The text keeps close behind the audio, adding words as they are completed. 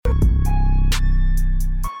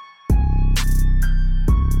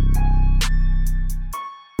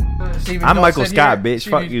Steven, I'm don't Michael sit Scott, here. bitch.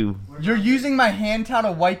 Steven, Fuck you. You're using my hand towel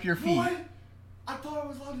to wipe your feet. What? I thought I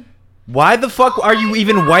was allowed to. Why the fuck are you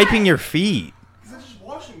even wiping your feet? Because I just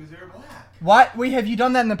washed them because they were black. What? Wait, have you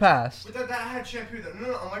done that in the past? But that had shampoo.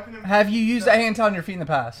 No, I'm wiping them. Have you used a hand towel on your feet in the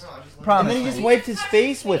past? No, I just Promise. And then he just wiped his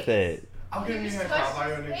face with it. I'll get a new hand towel. I'll buy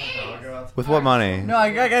you a new hand towel. I'll go out. With what money? No,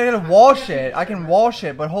 I gotta wash it. I can wash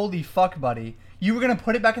it, but holy fuck, buddy. You were gonna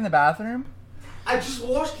put it back in the bathroom? I just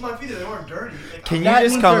washed my feet. They weren't dirty. Can you That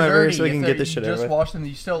just means come they're over dirty. so we If can they're- get this shit you over just with? wash them,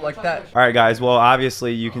 you still like that. All right, guys. Well,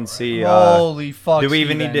 obviously you can see. Holy fuck, Do we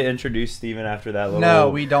even Steven. need to introduce Steven after that little? No,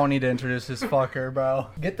 we don't need to introduce this fucker, bro.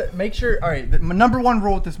 Make sure. All right, the number one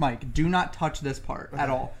rule with this mic: do not touch this part at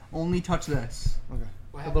all. Only touch this.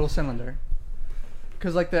 Okay. The little cylinder.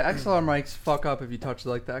 Because like the XLR mics fuck up if you touch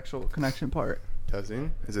like the actual connection part.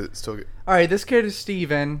 Testing. Is it still good? All right, this kid is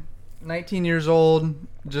Steven, 19 years old,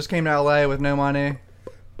 just came to LA with no money.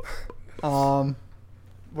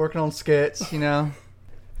 Working on skits, you know.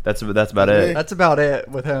 That's about it. That's about it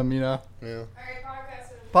with him, you know. Yeah.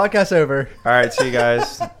 Podcast over. All right, see you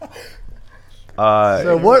guys.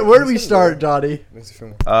 So where do we start, Johnny? Makes you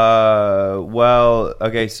feel more. Well,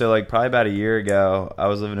 okay, so like probably about a year ago, I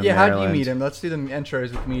was living in Yeah, how Maryland. did you meet him? Let's do the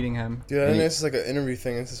intros with meeting him. Dude, I think this is like an interview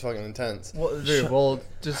thing. This is fucking intense. Well, dude, well,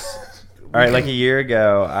 just. All right, like a year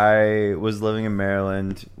ago, I was living in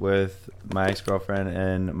Maryland with my ex-girlfriend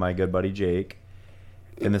and my good buddy Jake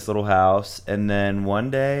in this little house, and then one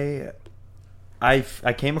day, I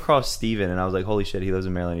came across Steven, and I was like, holy shit, he lives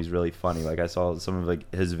in Maryland. He's really funny. Like I saw some of like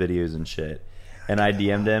his videos and shit, and I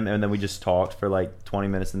DM'd him, and then we just talked for like 20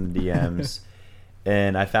 minutes in the DMs.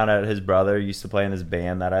 And I found out his brother used to play in this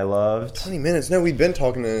band that I loved. 20 minutes. No, we've been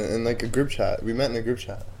talking in like a group chat. We met in a group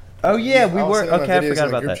chat. Oh yeah, we I was were. sending my Okay, I videos forgot in a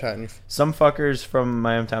about group that. chat and Some fuckers from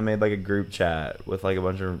my hometown made like a group chat with like a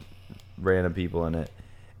bunch of random people in it,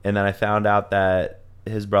 and then I found out that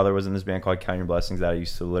his brother was in this band called Count Your Blessings that I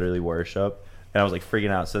used to literally worship, and I was like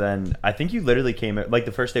freaking out. So then I think you literally came like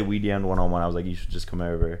the first day we DM'd one-on-one. I was like, you should just come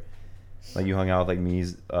over. Like you hung out with like me,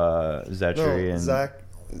 Zachary, No,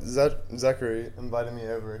 and Zachary invited me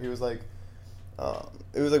over. He was like,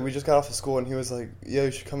 it was like we just got off of school, and he was like, "Yeah,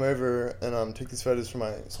 you should come over and take these photos for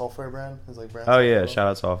my software brand." His like brand. Oh yeah, software. shout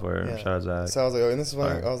out software. Yeah. Shout out Zach. So I was like, oh, and this is when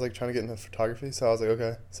Alright. I was like trying to get into photography. So I was like,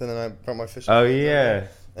 okay. So then I brought my fish. Oh yeah,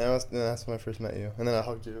 and that's when I first met you, and then I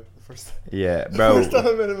hugged you the first. yeah, The bro. first time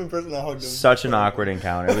I met him in person, I hugged him. Such an awkward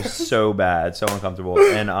encounter. It was so bad, so uncomfortable,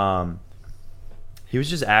 and he was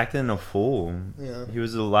just acting a fool. Yeah. He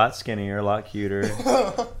was a lot skinnier, a lot cuter.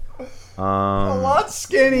 A lot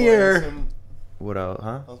skinnier. What else?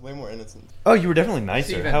 Huh? I was way more innocent. Oh, you were definitely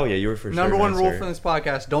nicer. Steven, Hell yeah, you were for sure. Number one rule nicer. from this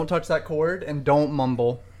podcast: don't touch that cord and don't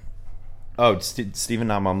mumble. Oh, Steven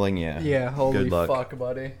not mumbling. Yeah. Yeah, holy Good luck. fuck,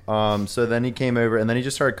 buddy. So then he came over, and then he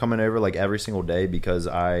just started coming over like every single day because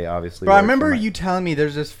I obviously. Bro, I worked for remember my- you telling me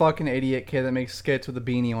there's this fucking idiot kid that makes skits with a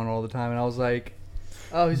beanie on all the time, and I was like,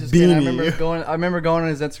 oh, he's just kidding. I remember going on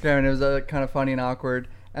his Instagram, and it was kind of funny and awkward.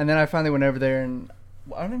 And then I finally went over there, and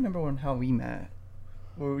I don't remember how we met.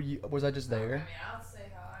 Was I just there? I'll say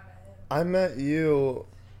how I met him. I met you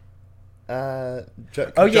at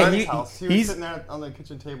Oh, yeah, Johnny's he- house. He he's- was sitting there on the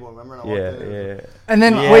kitchen table. Remember? And I Yeah, walked in. yeah, And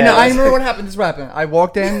then Yeah. wait, no, I remember what happened. This is what happened. I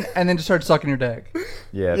walked in and then just started sucking your dick.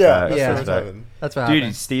 yeah. Yeah, facts, that's Yeah. what facts. happened. That's what Dude,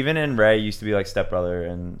 happened. Steven and Ray used to be like stepbrother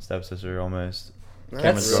and stepsister almost. That's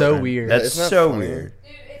Cameron's so girlfriend. weird. That's Isn't that so funny? weird.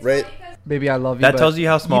 Dude, it's Right. funny 'cause Baby, I love you. That but tells you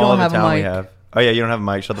how small don't of a have a town we mic. have. Oh yeah, you don't have a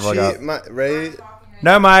mic. Shut the fuck up. Ray, I'm talking right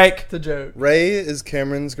No mic. It's a joke. Ray is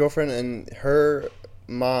Cameron's girlfriend, and her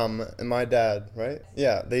mom and my dad, right?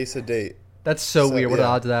 Yeah, they used to date. That's so So, weird. What are the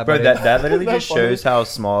yeah. odds of that? Bro, buddy? that literally Isn't that just shows funny? how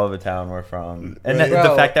small of a town we're from, and Right.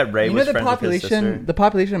 the fact that Ray you know was the friends with his sister. population. The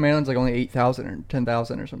population of Maryland's like only 8,000 or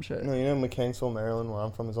 10,000 or some shit. No, you know Mechanicsville, Maryland, where I'm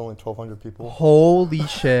from, is only 1,200 people. Holy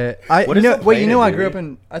shit! What You is know, the wait, you know, I planet, grew dude? up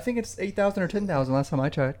in. I think it's 8,000 or 10,000 last time I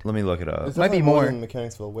checked. Let me look it up. It's Might be definitely more. than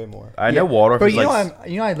Mechanicsville, way more. I know Waldorf But is you know,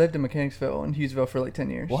 like. I lived in Mechanicsville and Hughesville for like 10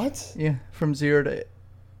 years. What? Yeah, from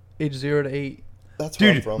age 0 to 8, That's where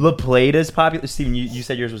I'm Dude, from. La Plata's popular. Steven, you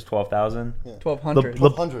said yours was 12,000? Yeah. 1,200.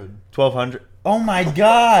 1,200. 1,200. Oh my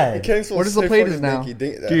god! Mechanicsville What is is La so Plata's fucking now?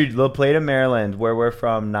 dinky. Dude, La Plata, Maryland, where we're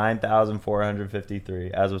from,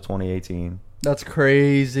 9,453 as of 2018. That's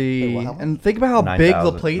crazy. Wait, how much? And think about how big La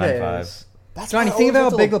 9,000, Plata 9,500. is. That's Johnny, why I think about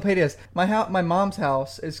always how went big to La Plata is. My mom's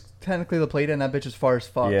house is technically La Plata, and that bitch is far as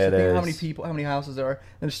fuck. Yeah, so it think how is. many people, how many houses there are, and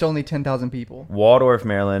there's still only 10,000 people. Waldorf,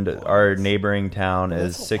 Maryland, our neighboring town,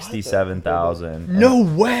 is That's a lot, 67,000. No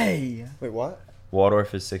way. Wait, what?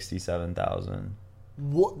 Waldorf is 67,000.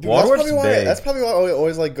 What? Dude, Waldorf's that's probably why. big. That's probably why I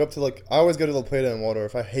always like go up to like. I always go to La Plata and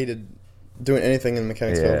Waldorf. I hated doing anything in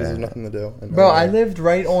Mechanicsville because there's nothing to do. Bro, I lived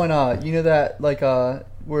right on you know that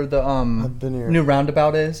where the I've been here. new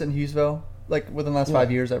roundabout is in Hughesville. Like within the last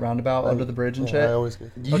 5 years, that roundabout under the bridge and shit. I always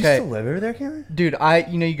get You used to live over there, Cameron? Dude,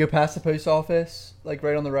 you go past the post office, like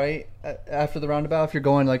right on the right after the roundabout. If you're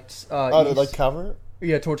going like east, like Calvert?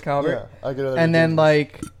 Yeah, towards Calvert. Yeah, I go there. And then I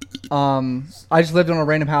just lived on a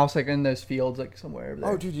random house like in those fields, like somewhere over there.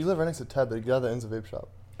 Oh, dude, you live right next to Ted. They got the ends of vape shop.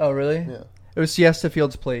 Oh, really? Yeah. It was Siesta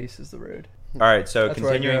Fields Place is the road. All right, so That's where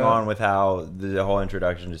I continuing grew up. on with how the whole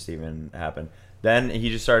introduction to Steven happened. Then he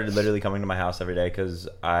just started literally coming to my house every day because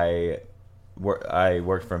I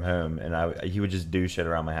worked from home, and he would just do shit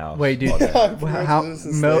around my house. Wait, dude. all day.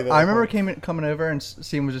 I remember coming over and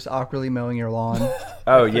Steven was just awkwardly mowing your lawn.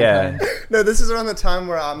 Oh, yeah. No, this is around the time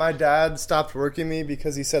where my dad stopped working me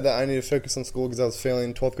because he said that I needed to focus on school because I was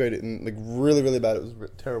failing 12th grade and like really, really bad. It was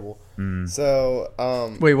terrible. So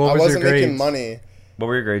Wait, what I was wasn't your grades? making money. What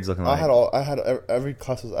were your grades looking like? I had every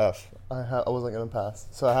class was F. I wasn't gonna pass,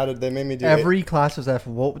 so they made me do every class was F.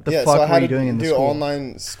 What the so fuck I were had you to doing in the do school?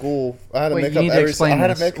 online school. I had to Wait, make you up need to every. explain I had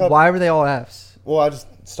this. to make up. Why were they all Fs? Well, I just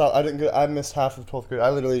stopped. I didn't go. I missed half of 12th grade. I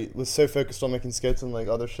literally was so focused on making skits and like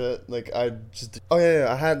other shit. Like I just. Oh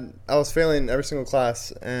yeah. I was failing every single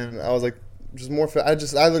class, and I was like, just more. I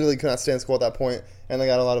literally could not stand school at that point, and I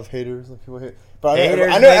got a lot of haters. Like people hate. But Haters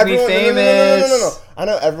I know make me everyone. famous. No. I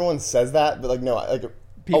know everyone says that, but like no, like a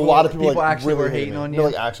People- lot of people people like actually really were hated hating me. on No, you?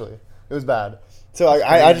 like actually, it was bad. So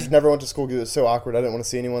I just never went to school because it was so awkward. I didn't want to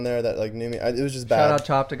see anyone there that like knew me. It was just bad. Shout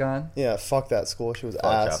out Choptagon. Yeah, fuck that school. She was Fuck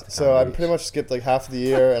ass. Choptagon So I Beach. pretty much skipped like half of the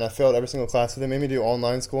year, and I failed every single class. So they made me do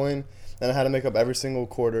online schooling, and I had to make up every single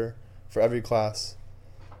quarter for every class.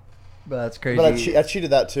 But that's crazy. But I cheated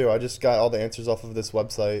that too. I just got all the answers off of this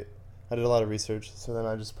website. I did a lot of research, so then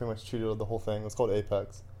I just pretty much cheated the whole thing. It was called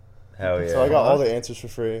Apex. Hell yeah. So I got all the answers for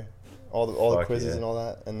free, all the Fuck quizzes yeah. and all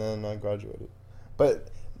that, and then I graduated. But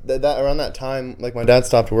that around that time, like my dad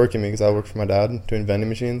stopped working me because I worked for my dad doing vending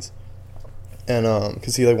machines, and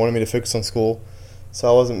because he like wanted me to focus on school, so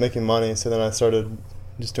I wasn't making money. So then I started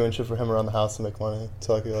just doing shit for him around the house to make money,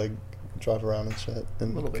 so I could like drive around and shit.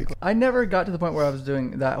 And I never got to the point where I was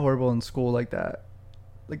doing that horrible in school like that.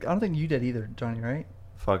 Like I don't think you did either, Johnny. Right?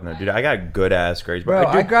 Fuck no, dude. I got good ass grades, Bro,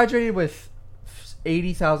 I dude, graduated with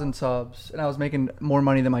 80,000 subs, and I was making more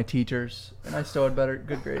money than my teachers, and I still had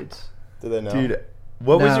good grades. did they know? dude,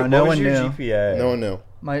 what was your no one your knew. GPA? No one knew.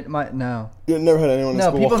 No. You never had anyone in No,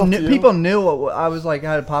 school people walk up knew. to you? People knew what I was like.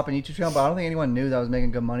 I had a pop and YouTube channel, but I don't think anyone knew that I was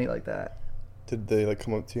making good money like that. Did they like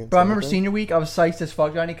come up to you? Bro, I remember senior week, I was psyched as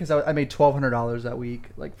fuck, Johnny, because I made $1,200 that week,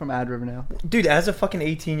 like from ad revenue. Dude, as a fucking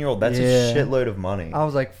 18-year-old, that's Yeah. a shitload of money. I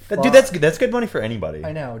was like, fuck. Dude, that's good money for anybody.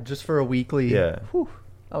 I know, just for a weekly. Yeah. Whew,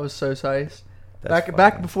 I was so psyched. That's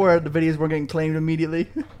Back fine. before the videos were getting claimed immediately.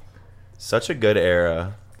 Such a good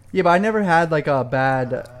era. Yeah, but I never had like a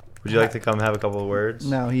bad. Would you like to come have a couple of words?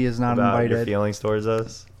 No, he is not about your invited. feelings towards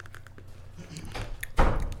us?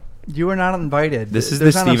 You are not invited. This is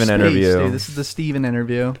There's the not enough Steven space, interview. dude. This is the Steven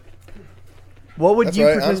interview. What would That's you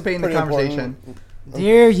right, I'm participate in the pretty conversation? important.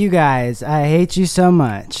 Dear you guys, I hate you so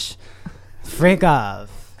much. Frick off.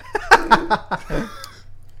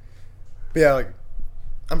 But yeah, like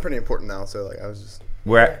I'm pretty important now, so like I was just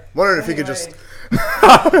Where? wondering if he could just.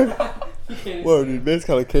 Whoa, dude, man's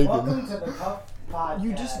kind of caking. Welcome to the Cuff Podcast.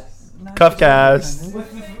 You just Cuffcast.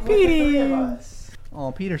 with the three of us.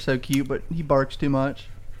 Oh, Peter's so cute, but he barks too much.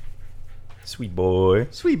 Sweet boy.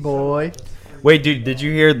 Sweet boy. Wait, dude, did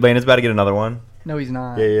you hear Landon's about to get another one? No, he's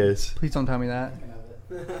not. Yeah, he is. Please don't tell me that.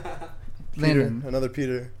 Peter, Landon. another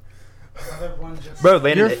Peter. Bro,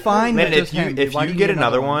 Landon, You're fine with Landon, just if you him, dude. Why do you get need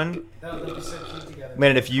another another one,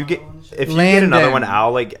 Landon, if you get Landon. another one,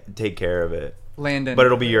 I'll like take care of it. Landon. But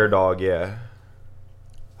it'll be your dog, yeah.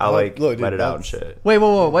 I'll like Look, dude, let it out and that's- shit. Wait,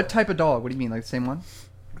 whoa. What type of dog? What do you mean? Like the same one?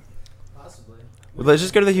 Possibly. Well, let's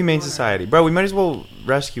just go to the Humane Society, bro. We might as well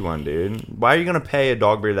rescue one, dude. Why are you gonna pay a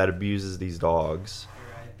dog breeder that abuses these dogs?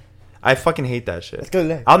 I fucking hate that shit. Let's go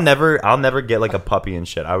there. I'll never get like a puppy and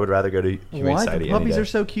shit. I would rather go to Humane What? Society. The any puppies day. are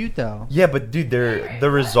so cute, though. Yeah, but dude, they're the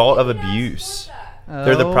result of abuse.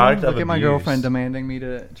 They're the product of Look at my abuse. girlfriend demanding me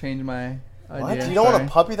to change my What? idea. You don't want Sorry. a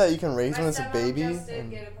puppy that you can raise when it's a baby? Just did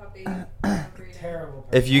get a puppy. Terrible.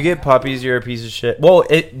 If you get puppies, you're a piece of shit. Well,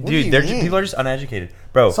 do dude, you they're mean? people are just uneducated,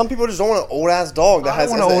 bro. Some people just don't want an old ass dog that I has.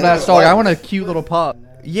 don't want an old ass dog. I want a cute little pup.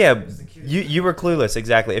 Yeah, you were clueless,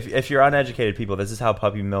 exactly. If you're uneducated people, this is how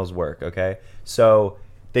puppy mills work, okay? So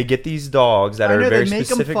they get these dogs that I are know, a very they make 'em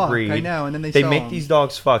specific fuck, breed. I know, and then they they sell make 'em. these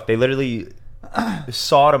dogs fuck. They literally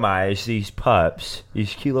sodomize these pups,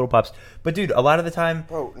 these cute little pups. But dude, a lot of the time,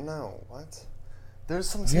 Bro, no, what? There's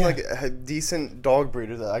some like decent dog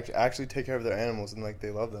breeders that actually take care of their animals and like they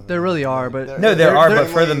love them. There really are, but there are, but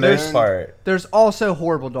for the most part, there's also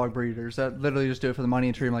horrible dog breeders that literally just do it for the money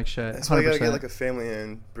and treat them like shit. That's why you gotta get like a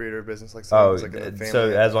family-owned breeder business, like so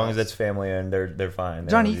as long as it's family-owned, they're fine.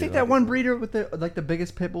 Johnny, you think that one breeder with the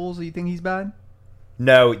biggest pit bulls? Do you think he's bad?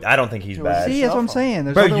 No, I don't think he's bad. See, that's what I'm saying.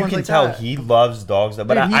 There's bro, other you ones can like tell that. he loves dogs, though.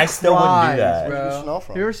 But Dude, I still wouldn't do that. Bro.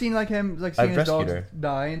 Have you ever seen like him seeing his dogs her.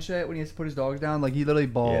 die and shit when he has to put his dogs down? Like he literally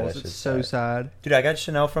bawls. It's so sad. Dude, I got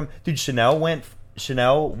Chanel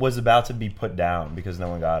Chanel was about to be put down because no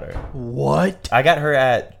one got her. What? I got her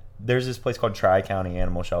at there's this place called Tri-County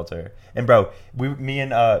Animal Shelter, and bro, me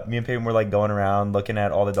and Peyton were like going around looking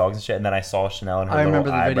at all the dogs and shit, and then I saw Chanel and her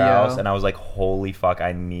little eyebrows, and I was like, holy fuck,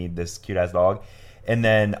 I need this cute ass dog. And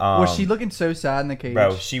then was she looking so sad in the cage?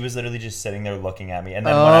 Bro, she was literally just sitting there looking at me. And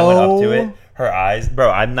then when I went up to it, her eyes,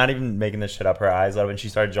 bro, I'm not even making this shit up. Her eyes lit up and she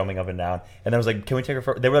started jumping up and down. And then I was like, can we take her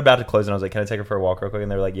for... They were about to close and I was like, can I take her for a walk real quick?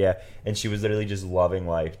 And they were like, yeah. And she was literally just loving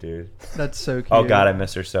life, dude. That's so cute. Oh God, I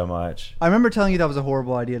miss her so much. I remember telling you that was a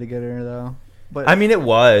horrible idea to get her though. But I mean, it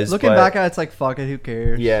was. Looking back at it, it's like, fuck it, who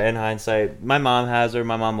cares? Yeah, in hindsight, my mom has her.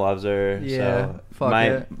 My mom loves her. Yeah, so fuck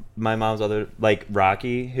it. My mom's other, like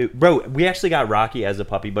Rocky, we actually got Rocky as a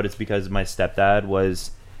puppy, but it's because my stepdad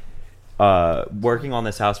was working on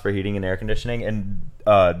this house for heating and air conditioning, and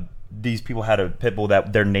these people had a pit bull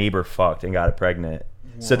that their neighbor fucked and got it pregnant.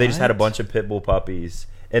 What? So they just had a bunch of pit bull puppies.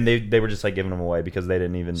 And they were just like giving them away because they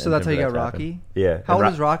didn't even. So that's how you got Rocky? Yeah. How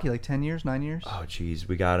old is Rocky? Like 10 years, 9 years? Oh jeez,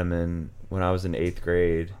 we got him when I was in 8th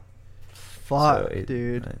grade. Fuck, so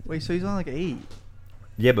dude. 9, wait, so he's on like 8?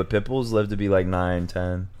 Yeah, but pit bulls live to be like 9,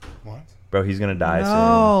 10. What? Bro, he's gonna die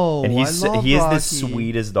soon. And he is the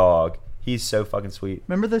sweetest dog. He's so fucking sweet.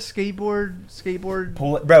 Remember the skateboard?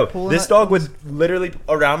 This dog was literally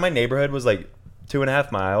around my neighborhood was like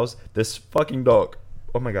 2.5 miles. This fucking dog.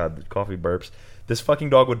 Oh my God, the coffee burps. This fucking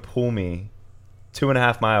dog would pull me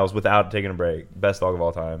 2.5 miles without taking a break. Best dog of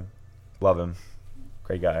all time. Love him.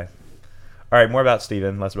 Great guy. All right, more about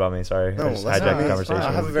Steven, less about me. Sorry. No, I just hijacked the conversation.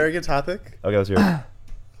 I have a very good topic. Okay, let's hear it.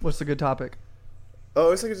 What's the good topic?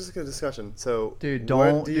 Oh, it's like just a discussion. So, dude,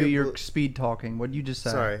 don't do your speed talking. What did you just say?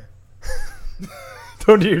 Sorry.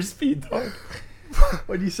 Don't do your speed talk.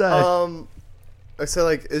 What did you say? So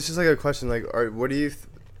like, it's just like a question. Like, what do you?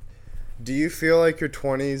 Do you feel like your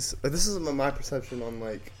 20s... This is my perception on,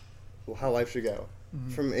 like, how life should go.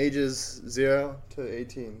 Mm-hmm. From ages 0 to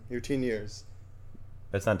 18, your teen years.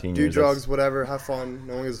 That's not teen years. Do drugs, whatever, have fun.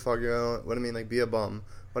 No one gives a fuck. You know what I mean? Like, be a bum.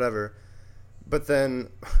 Whatever. But then...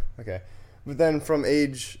 Okay. But then from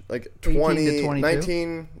age, like, 20,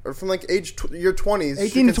 19... Or from, like, your 20s...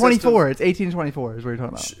 18 to 24. It's 18 to 24 is what you're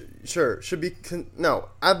talking about. Sure. Should be... No.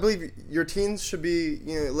 I believe your teens should be,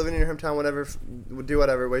 living in your hometown, whatever, do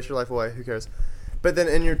whatever, waste your life away. Who cares? But then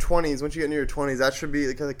in your 20s, once you get into your 20s, that should be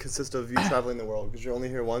kind of consist of you traveling the world. Because you're only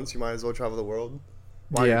here once. You might as well travel the world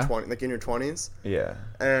while you're 20, like in your 20s. Yeah.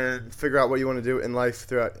 And figure out what you want to do in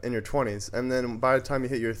life in your 20s. And then by the time you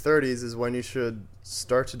hit your 30s is when you should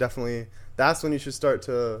start to definitely... That's when you should start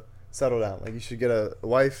to... settle down. Like, you should get a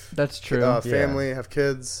wife. That's true. Family, have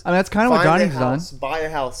kids. I mean, that's kind of what Johnny's done. Buy a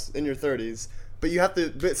house in your 30s. But you have to...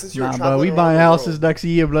 But since you're traveling bro, we buying houses next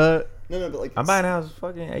year, blood. No, but like... I'm buying houses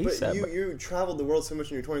fucking ASAP. But you traveled the world so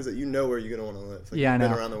much in your 20s that you know where you're going to want to live. Like, yeah, I know.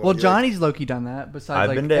 Around the world. Well, Johnny's low-key done that, besides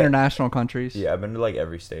like international countries. Yeah, I've been to like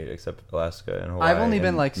every state except Alaska and Hawaii. I've only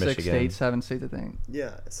been like Michigan. 6 states, 7 states, I think.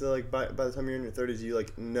 Yeah, so like by the time you're in your 30s, you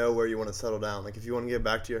like know where you want to settle down. Like, if you want to get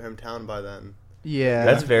back to your hometown by then... Yeah,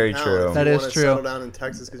 that's very true. That is true. Settle down in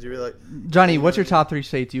Texas because you're like... Johnny, what's your top 3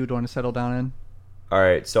 states you would want to settle down in? All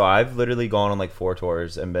right, so I've literally gone on like 4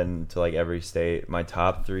 tours and been to like every state. My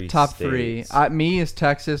top 3 states. Me is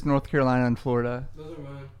Texas, North Carolina, and Florida. Those are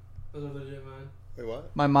mine. Those are legit mine. Wait, what?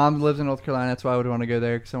 My mom lives in North Carolina. That's why I would want to go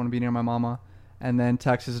there because I want to be near my mama. And then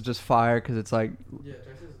Texas is just fire because it's like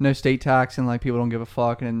no state tax and like people don't give a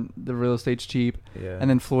fuck and the real estate's cheap. Yeah. And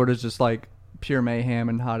then Florida's just like pure mayhem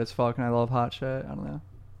and hot as fuck and I love hot shit. I don't know.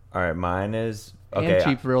 All right, mine is and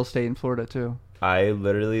cheap real estate in Florida too. I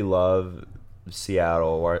literally love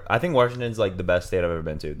Seattle. I think Washington's like the best state I've ever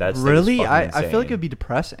been to. That's really. I feel like it'd be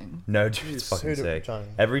depressing. No, dude, it's fucking sick.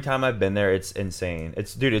 Every time I've been there, it's insane.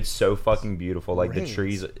 It's so fucking beautiful. Like the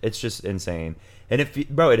trees, it's just insane. And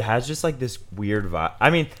it has just like this weird vibe.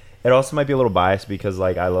 I mean, it also might be a little biased because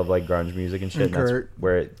like I love like grunge music and shit. And Kurt. That's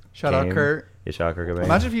where it shout out Kurt. Yeah, shout out Kurt Cobain.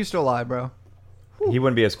 Imagine if he was still alive, bro. He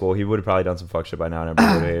wouldn't be at school. He would have probably done some fuck shit by now, and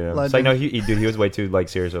everybody would have hated him. It's like no, he was way too like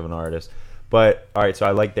serious of an artist. But all right, so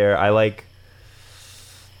I like there. I like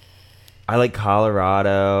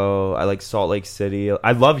Colorado. I like Salt Lake City.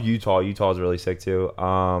 I love Utah. Utah is really sick too.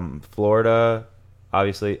 Florida,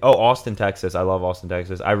 obviously. Oh, Austin, Texas. I love Austin,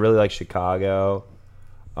 Texas. I really like Chicago.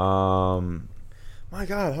 My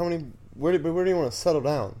God, how many? Where do you want to settle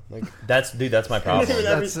down? Like That's my problem.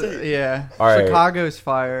 Every state. Yeah. All right. Chicago's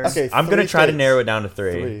fire. Okay, I'm gonna 3 try to states. narrow it down to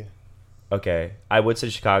 3. 3. Okay, I would say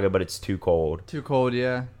Chicago, but it's too cold. Too cold,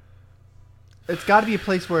 yeah. It's got to be a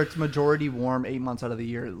place where it's majority warm 8 months out of the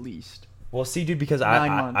year at least. Well, see, dude, because 9 I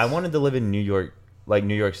months. wanted to live in New York, like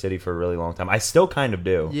New York City, for a really long time. I still kind of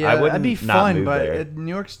do. Yeah, I wouldn't that'd be not fun, move but there.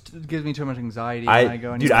 New York gives me too much anxiety I- when I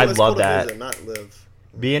go. dude, anywhere. I It's love cool to that. visit, not live.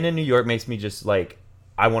 Being in New York makes me just like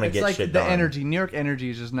I want to It's get like shit the done. energy. New York energy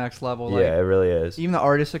is just next level. Like, Yeah, it really is. even the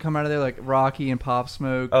artists that come out of there, like Rocky and Pop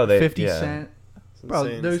Smoke, Oh, 50 yeah. Cent. It's Bro,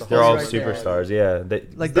 insane. those It's the They're all right there. superstars. Yeah, they,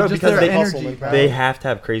 Like, bro, just because their they energy. they have to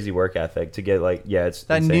have crazy work ethic to get like it's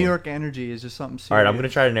That insane. New York energy is just something serious. All right, I'm gonna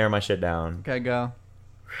try to narrow my shit down. Okay, go.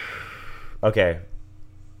 Okay,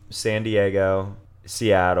 San Diego,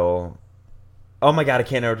 Seattle. Oh my God, I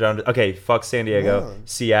can't narrow it down. Okay, fuck San Diego, Yeah.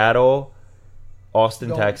 Seattle, Austin,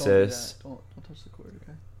 Don't do Texas. that. Don't touch the cord,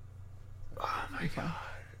 okay? Oh my You're fine. God,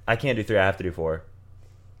 I can't do 3. I have to do 4.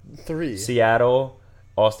 3. Seattle,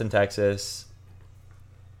 Austin, Texas,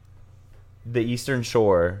 the Eastern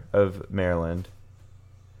Shore of Maryland,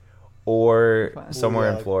 or Fine. somewhere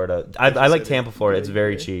Ooh, yeah. in Florida. I like City. Tampa, Florida. It's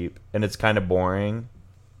very Yeah. cheap and it's kind of boring.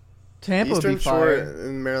 Tampa would Eastern be Shore fire.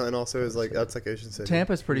 in Maryland also is like that's like Ocean City.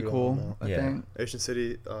 Tampa's pretty You all cool, know. I Yeah. think. Ocean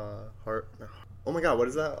City, Hart. Oh my God, what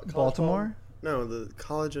is that? college Baltimore? called? No, the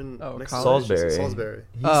college in Oh, next to college? Salisbury. Salisbury.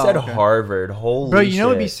 He Oh, said okay. Harvard. Holy Bro, you know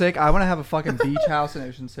what'd be shit. sick? I want to have a fucking beach house in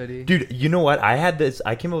Ocean City. Dude, you know what?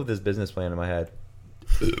 I came up with this business plan in my head.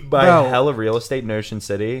 Buy Bro. hella real estate in Ocean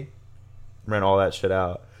City, rent all that shit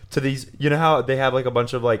out. To these, you know how they have like a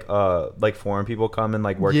bunch of like foreign people come and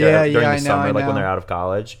like work Yeah, there during yeah, the I know, summer, I like when know. they're out of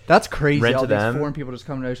college. That's crazy. Rent all to these them. foreign people just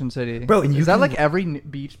come to Ocean City. Bro, and you is that can- like every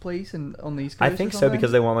beach place on the East Coast? I think or so something?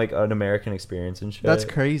 because they want like an American experience and shit. That's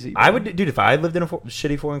crazy. I bro. would, dude, if I lived in a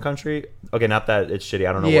shitty foreign country. Okay, not that it's shitty.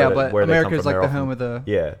 I don't know. Yeah, where but where they come America's from. like They're the all home from- of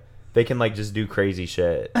the. Yeah, they can like just do crazy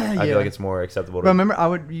shit. I Yeah. feel like it's more acceptable. Bro, To,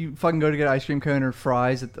 remember you fucking go to get ice cream cone or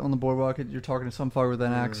fries on the boardwalk. You're talking to some fucker with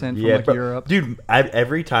an accent from like but, Europe. dude.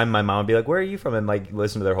 Every time my mom would be like, "Where are you from?" and like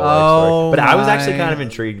listen to their whole life Oh, story. But I was actually my. kind of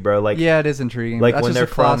intrigued, bro. Like, Yeah, it is intriguing. like That's when just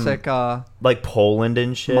they're a classic. like Poland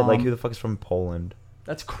and shit. Like, Mom. who the fuck is from Poland?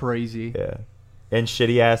 That's crazy. Yeah, and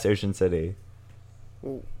shitty ass Ocean City.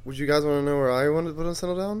 Well, would you guys want to know where I want to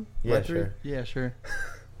settle down? Yeah, My 3? sure. Yeah, sure.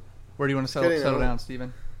 Where do you want to Kidding, settle I don't- down,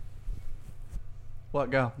 Steven? What,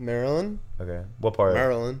 go? Maryland. Okay, what part?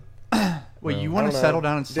 Maryland. Wait, you I want don't to know. settle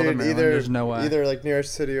down in Southern Dude, Maryland? either There's no way. either like near Ocean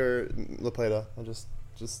City or La Plata. Just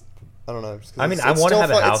I don't know. Just 'cause I mean, it's I wanna still have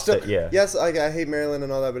a fun- it's house still- that- yeah. Yes, I hate Maryland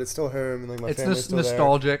and all that, but it's still home and like my It's family's still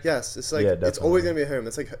nostalgic. there. Yes, it's like Yeah, it's always definitely. gonna be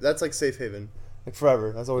a home. That's like safe haven, like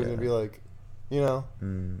forever. That's always Yeah. gonna be like, you know,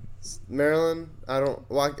 Mm, Maryland. I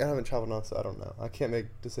haven't traveled enough, so I don't know. I can't make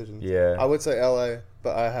decisions. yeah. I would say LA,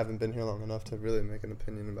 but I haven't been here long enough to really make an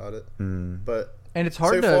opinion about it. Mm. But And it's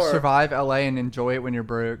hard So to far- survive LA and enjoy it when you're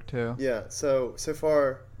broke, too. yeah, so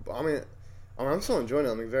far, I'm still enjoying it.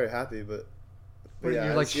 I'm like, very happy, but But yeah,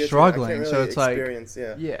 you're, I like, just- I can't struggling, really so it's like- experience,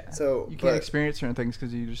 yeah. Yeah. So You can't but- experience certain things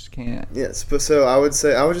because you just can't. Yes, but so I would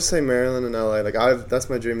just say Maryland and LA. Like that's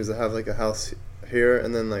my dream is to have like a house here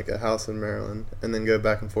and then like a house in Maryland and then go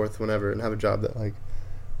back and forth whenever and have a job that like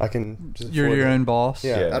I can just You're afford your it. own boss.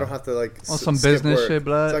 Yeah, Yeah. I don't have to like On some skip business work. shit,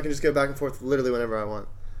 blood. So I can just go back and forth literally whenever I want.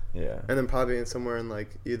 Yeah. And then probably in somewhere in like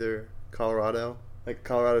either Colorado, like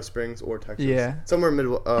Colorado Springs or Texas. Yeah. Somewhere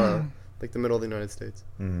like the middle of the United States,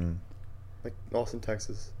 Mm. like Austin,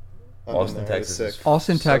 Texas. I've Austin, been there. It was Texas is sick.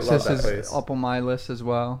 Austin, So I love Texas that is place. up on my list as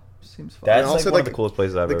well. Seems fun. That's And also, like one of like, the coolest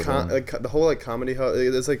places I've ever been. The whole like comedy hub.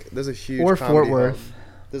 There's a huge Or comedy Fort hub. Worth.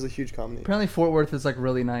 There's a huge comedy. Apparently Fort Worth is like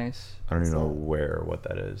really nice. I don't even know So- where or what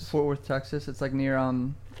that is. Fort Worth, Texas. It's like near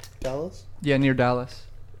Dallas. near Dallas.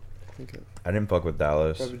 Okay. I didn't fuck with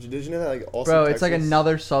Dallas. Bro, did you know that like Austin, Bro, it's like Texas-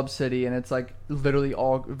 another sub city, and it's like literally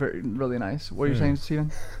all really nice. What are you saying,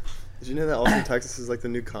 Steven? Did you know that Austin, Texas is like the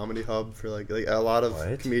new comedy hub for like a lot of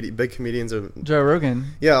What? big comedians are. Joe Rogan.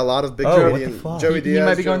 Yeah, a lot of big Oh, what the comedians. fuck? Joey Diaz. He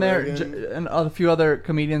might be Joe going there, Rogan. and a few other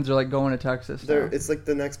comedians are like going to Texas. They're- now. It's like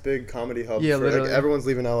the next big comedy hub. Yeah, for, like, literally. everyone's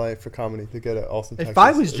leaving LA for comedy to go to Austin, Texas. If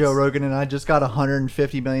I was It's- Joe Rogan and I just got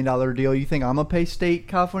 $150 million deal, you think I'm gonna pay state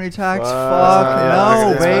California tax? Wow. Fuck Yeah,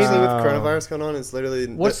 no, especially baby. with Wow. coronavirus going on, it's literally.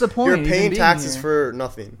 What's the point You're even paying being taxes here? for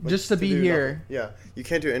nothing. Just to be do here. nothing. Yeah, you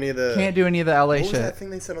can't do any of the. Can't do any of the LA What was that shit. thing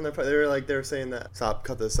they said on their? They were saying that. Stop.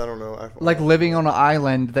 Cut this. I don't know. Like living on an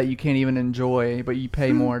island that you can't even enjoy, but you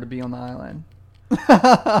pay more to be on the island.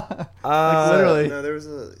 Like literally. No, there was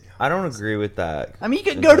a. I don't agree with that. I mean, you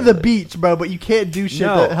can go to the beach, bro, but you can't do shit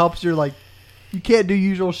No. that helps your like You can't do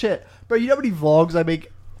usual shit. Bro, you know how many vlogs I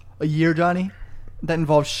make a year, Johnny? That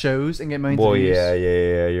involves shows and get millions of views? Yeah,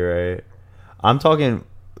 you're right. I'm talking...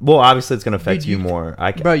 Well, obviously it's going to affect you more.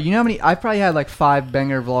 Bro, you know how many... I probably had like 5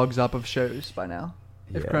 banger vlogs up of shows by now.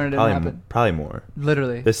 If Corona didn't happen. Probably more.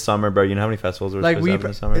 Literally. This summer, bro, you know how many festivals we're supposed to have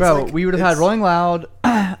this summer? Bro, we would have had Rolling Loud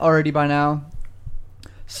already by now.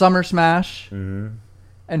 Summer Smash. Mm-hmm.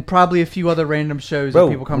 And probably a few other random shows that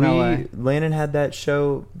people come to LA. Landon had that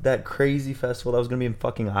show, that crazy festival that was going to be in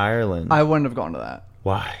fucking Ireland. I wouldn't have gone to that.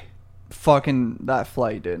 Why? Fucking that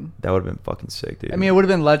flight, dude. That would have been fucking sick, dude. I mean, it would have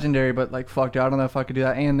been legendary, but like, fuck, dude, I don't know if I could do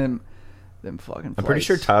that. And them fucking flights. I'm pretty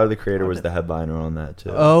sure Tyler, the Creator, was the headliner on that,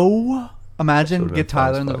 too. Oh, imagine, get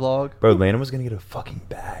Tyler in the vlog. Bro, Landon was going to get a fucking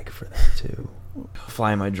bag for that, too.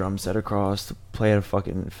 Flying my drum set across to play at a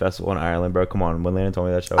fucking festival in Ireland, bro. Come on, when Landon told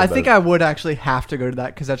me that show, I think I would actually have to go to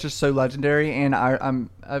that because that's just so legendary. And I'm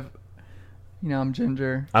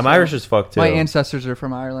ginger. I'm Irish as fuck too. My ancestors are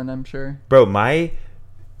from Ireland, I'm sure. Bro,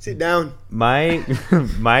 sit down. My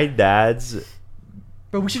dad's.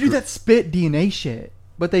 Bro, we should do that spit DNA shit.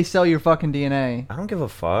 But they sell your fucking DNA. I don't give a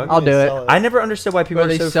fuck. I'll do it. I never understood why people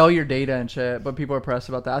they sell your data and shit, but people are pressed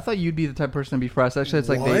about that. I thought you'd be the type of person to be pressed. Actually, it's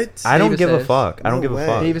like what? I don't give a fuck. I don't give a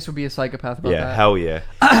fuck. Davis would be a psychopath about that. Yeah, hell yeah.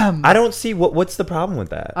 I don't see what's the problem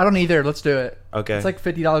with that. I don't either. Let's do it. Okay. It's like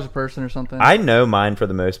 $50 a person or something. I know mine for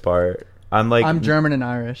the most part. I'm German and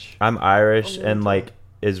Irish. I'm Irish and like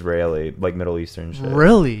Israeli, like Middle Eastern shit.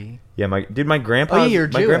 Really? Yeah, my grandpa. Oh, yeah, you're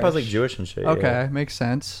my grandpa's like Jewish. Jewish and shit. Okay, yeah. Makes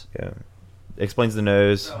sense. Yeah. Explains the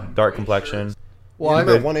nose, dark complexion. Well, I'm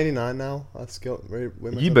at 189 now.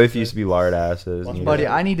 You both used to be lard asses. Buddy,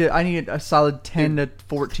 I need a solid 10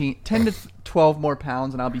 to 12 more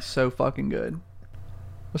pounds, and I'll be so fucking good.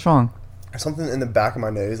 What's wrong? There's something in the back of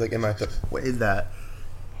my nose, like in my throat. What is that?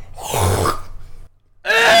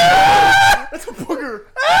 That's a booger.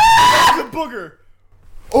 That's a booger.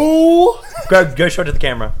 Oh! Go show it to the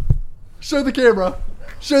camera. Show the camera.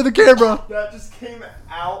 Show the camera. That just came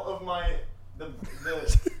out of my the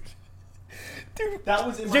Dude, that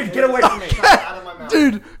was in my Dude, get away from me. Out of my mouth.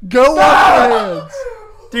 Dude, go wash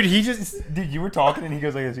your hands. Dude, you were talking and he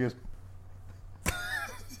goes like this.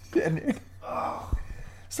 He goes.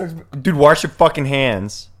 Dude, wash your fucking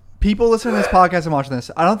hands. People listening to this podcast and watching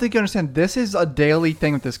this, I don't think you understand. This is a daily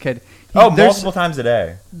thing with this kid. Multiple times a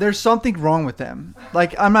day. There's something wrong with him.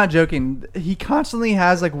 Like, I'm not joking. He constantly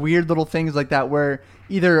has like weird little things like that where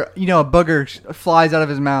either, a booger flies out of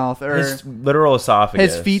his mouth or his literal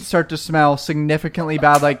esophagus. His feet start to smell significantly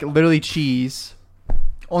bad, like literally cheese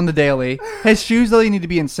on the daily. His shoes literally need to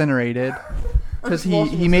be incinerated because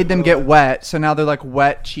he made them get wet. So now they're like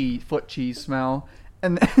wet cheese, foot cheese smell.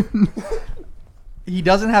 And then he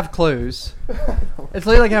doesn't have clothes. It's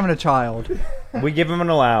literally like having a child. We give him an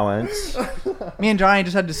allowance. Me and Johnny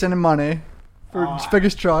just had to send him money for his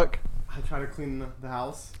biggest truck. I try to clean the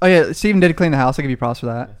house. Oh yeah, Steven did clean the house. I give you props for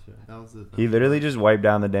that. He literally just wiped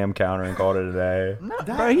down the damn counter and called it a day. No,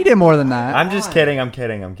 bro, he did more than that. I'm just kidding. I'm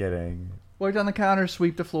kidding. Wiped down the counter,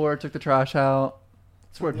 sweep the floor, took the trash out.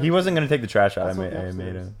 He wasn't gonna take the trash out. I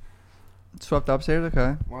made him. Swept upstairs.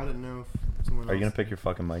 Okay. Well, I didn't know if someone Are you else- gonna pick your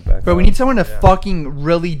fucking mic back? Bro, we need someone to fucking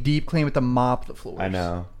really deep clean with the mop the floors. I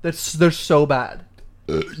know. They're so bad.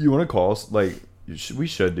 You want to call us? Like, we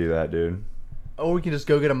should do that, dude. Or we can just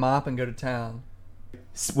go get a mop and go to town.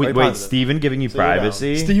 Wait, Steven giving you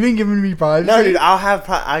privacy? Steven giving me privacy? No, dude, I'll have.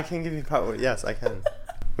 I can give you. Yes, I can.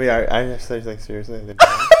 Wait, I say like seriously.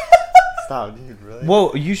 Stop, dude. Really?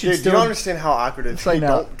 Well, you should Dude, still. you don't understand how awkward it is. Like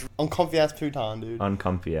now. Uncomfy ass futon, dude.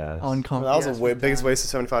 Uncomfy ass. Uncomfy. That was the biggest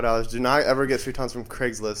waste of $75. Do not ever get futons from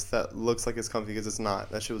Craigslist that looks like it's comfy because it's not.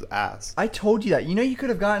 That shit was ass. I told you that. You could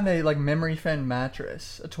have gotten a like memory foam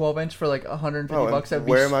mattress, a 12-inch for like $150.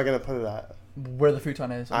 Where am I gonna put it at? Where the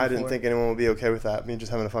futon is. I didn't think anyone would be okay with that. Me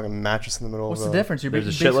just having a fucking mattress in the middle. What's of the difference? There's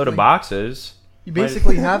a shitload of boxes. You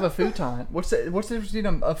basically have a futon. What's the difference between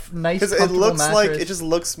a nice, because comfortable it looks mattress? like it just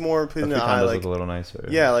looks more The pleasing to the futon eye. does Like look a little nicer.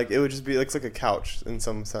 yeah, like it would just be looks like a couch in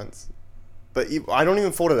some sense. But I don't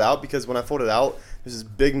even fold it out because when I fold it out, there's this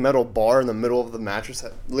big metal bar in the middle of the mattress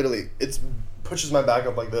that literally it pushes my back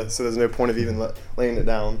up like this. So there's no point of even laying it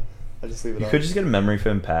down. I just leave it You up. could just get a memory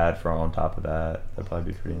foam pad for on top of that. That'd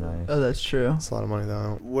probably be pretty nice. Oh, that's true. It's a lot of money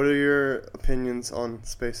though. What are your opinions on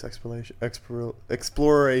space exploration?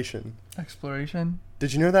 Exploration.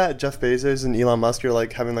 Did you know that Jeff Bezos and Elon Musk are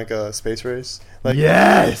like having like a space race? Like,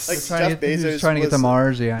 Yes! Like Trying Jeff to Bezos trying to get to was-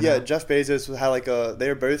 Mars. Yeah. I know. Yeah, Jeff Bezos had like a. They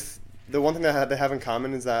were both. The one thing that they have in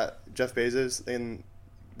common is that Jeff Bezos and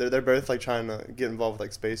they're both like trying to get involved with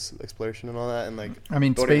like space exploration and all that, and like I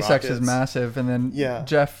mean, building SpaceX is rockets. massive, and then Yeah.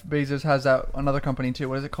 Jeff Bezos has that another company too.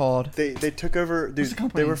 What is it called? They took over. What's the Dude,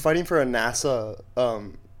 company? they were fighting for a NASA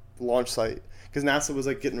launch site because NASA was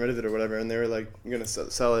like getting rid of it or whatever, and they were like gonna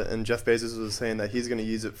sell it. And Jeff Bezos was saying that he's gonna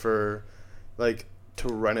use it for like to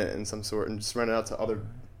run it in some sort and just run it out to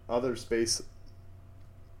other space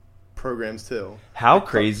programs too. How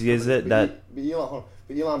crazy is it that But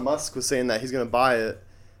Elon Musk was saying that he's gonna buy it.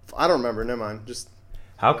 I don't remember. Never mind. Just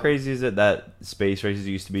how crazy is it that space races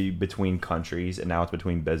used to be between countries and now it's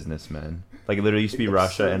between businessmen? Like it literally used to be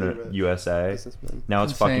Russia and Absurdly USA. businessmen. Now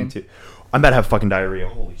it's Insane. fucking I'm about to have fucking diarrhea.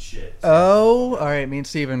 Holy shit. Oh, all right. Me and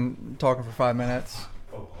Steven talking for 5 minutes.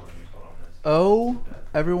 Oh,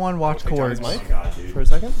 everyone watch Chords. Johnny's mic? God, dude. For a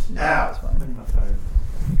second. That's fine.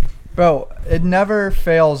 Bro, it never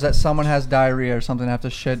fails that someone has diarrhea or something and have to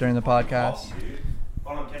shit during the podcast.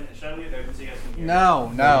 Hold on, should I leave it open so you guys can hear? No,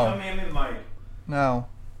 no. Come hand me the mic. No.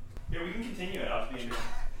 Yeah, we can continue it. I'll just be in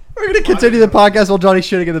We're going to continue the podcast while Johnny's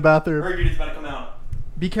shitting in the bathroom. Hurry, dude, it's about to come out.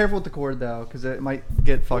 Be careful with the cord, though, because it might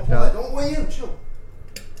get fucked Hold on, up. don't weigh in. Chill.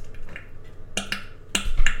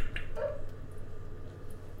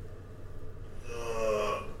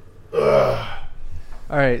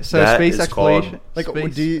 All right, so That space is exploration. called- Like,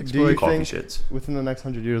 space do you exploration. Coffee think shits. within the next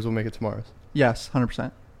 100 years we'll make it to Mars? Yes,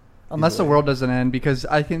 100%. Unless the Easily. world doesn't end, because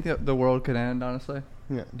I think that the world could end, honestly.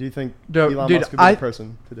 Yeah. Do you think Dude, Elon Musk could be I- the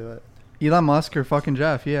person to do it? Elon Musk or fucking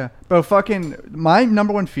Jeff, yeah. Bro, fucking, my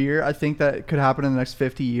number one fear, I think that could happen in the next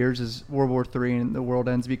 50 years is World War III and the world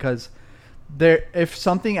ends, because if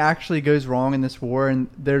something actually goes wrong in this war and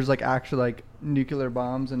there's like actually like nuclear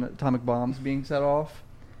bombs and atomic bombs being set off,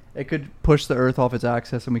 it could push the Earth off its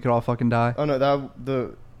axis and we could all fucking die. Oh no,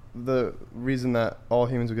 the reason that all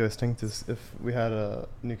humans would go extinct is if we had a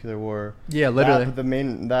nuclear war. Yeah, literally. The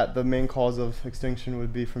main cause of extinction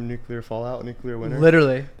would be from nuclear fallout, nuclear winter.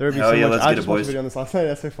 Literally. There would be Hell so yeah, much. let's I get just it, watched a boys. video on this last night.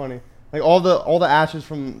 That's so funny. Like all the ashes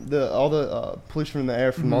from all the pollution in the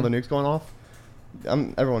air from all the nukes going off.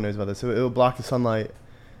 Everyone knows about this. So it would block the sunlight,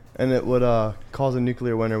 and it would cause a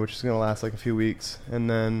nuclear winter, which is going to last like a few weeks, and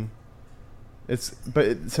then.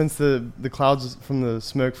 Since the clouds from the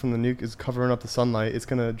smoke from the nuke is covering up the sunlight, it's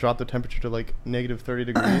gonna drop the temperature to like negative 30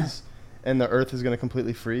 degrees, and the Earth is gonna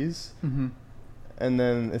completely freeze, Mm-hmm. and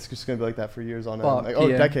then it's just gonna be like that for years on end. Fuck, Like,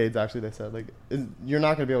 yeah. decades actually. They said like you're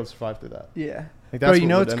not gonna be able to survive through that. Yeah. Like, Bro, that's you what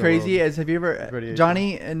know would what's end the crazy world. is, have you ever, Radiation.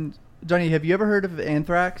 Johnny, have you ever heard of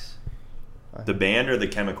anthrax? The band or the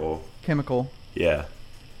chemical? Chemical. Yeah.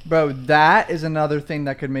 Bro, that is another thing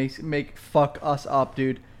that could make fuck us up,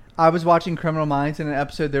 dude. I was watching Criminal Minds, in an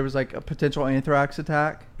episode there was like a potential anthrax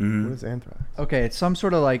attack. Mm-hmm. What is anthrax? Okay, it's some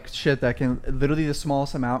sort of like shit that can literally the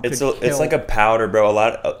smallest amount. It's could it's kill. like a powder, bro. A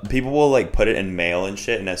lot people will like put it in mail and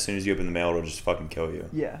shit, and as soon as you open the mail, it'll just fucking kill you.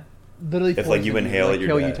 Yeah, literally. If, like, you poison inhale like, it, you're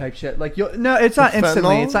kill you dead. type shit. Like no, it's not With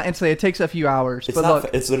instantly. fentanyl? It's not instantly. It takes a few hours. It's but not.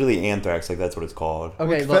 look, It's literally anthrax. Like that's what it's called.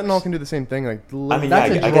 okay, Like, fentanyl look, can do the same thing. Like I mean,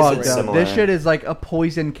 that's yeah, a I guess drug it's though. similar. This shit is like a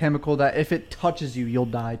poison chemical that if it touches you, you'll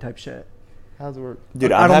die type shit. how does it work?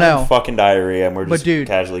 Dude, I I'm don't having know. fucking diarrhea, and we're But just dude-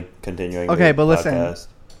 casually continuing. Okay, the but listen. podcast.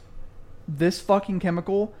 This fucking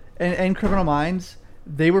chemical and Criminal Minds,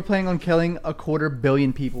 they were planning on killing 250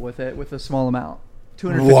 million people with it with a small amount.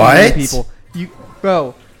 250 million What? people.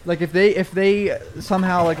 Bro, like if they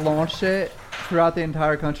somehow like launched it throughout the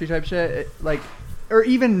entire country type shit, or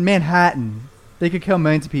even Manhattan, they could kill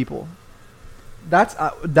millions of people.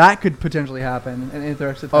 That could potentially happen. An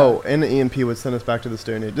anthrax attack. Oh, and the EMP would send us back to the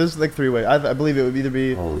Stone Age. There's like 3 ways. I believe it would either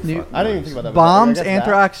be Holy New- fuck, I didn't even nice. think about that. bombs, but I guess that.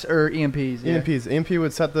 anthrax, or EMPs. Yeah. EMPs. EMP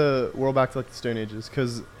would set the world back to like the Stone Ages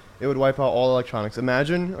because it would wipe out all electronics.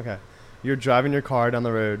 Imagine, okay, you're driving your car down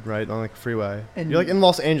the road, right, on like a freeway. And- You're like in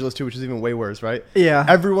Los Angeles too, which is even way worse, right? Yeah.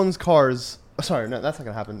 Everyone's cars. Oh, sorry, no, that's not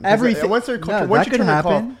gonna happen. Everything- Once they're no, once that you could turn your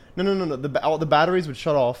car, happen. no. The batteries would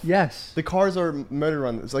shut off. Yes. The cars are motor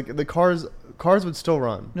run. It's like the cars would still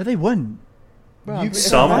run. No, they wouldn't. Bro, You, if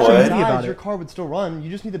Some I watch would. a If movie it about dies, your it. car would still run. You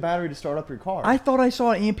just need the battery to start up your car. I thought I saw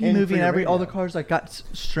an EMP And movie for and your all the radio. cars like got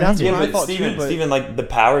stranded. That's Yeah, what I but thought too, Steven, but- Steven, like the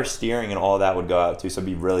power steering and all that would go out too, so it'd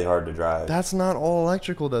be really hard to drive. That's not all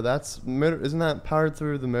electrical though. That's motor. Isn't that powered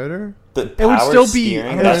through the motor? The It would power still be.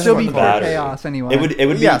 steering, It would that's still from be the pure battery. chaos anyway. It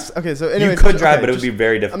would be. Yes. Okay. So anyway, you could drive, okay, but it would just be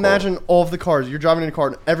very difficult. Imagine all of the cars. You're driving in a car,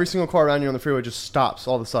 and every single car around you on the freeway just stops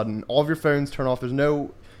all of a sudden. All of your phones turn off. There's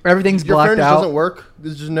no. Everything's Your phone blacked just out. doesn't work.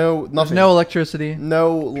 There's just nothing. There's no electricity.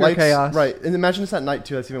 No Pure lights. chaos. Right. And imagine this at night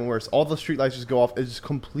too. That's even worse. All the street lights just go off. It's just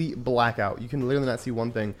complete blackout. You can literally not see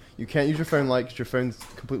one thing. You can't use your phone light because your phone's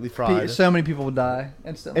completely fried. So many people would die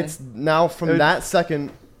instantly. It's now It from would- that second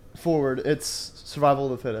forward. It's survival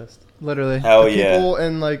of the fittest. Literally. Hell the yeah. people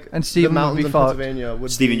in like And Steven the would mountains be in fucked. Pennsylvania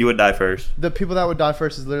would Steven, be, you would die first. the people that would die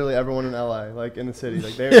first is literally everyone in LA, like in the city.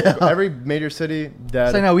 Like they Yeah. every major city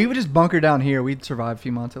dead. So no, we would just bunker down here. We'd survive a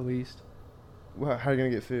few months at least. Well, how are you gonna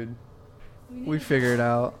get food? We'd figure it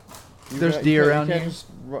out. You There's can't- deer you around can't here. just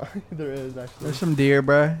there is actually. There's some deer,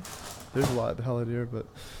 bruh. There's a lot of hella deer, but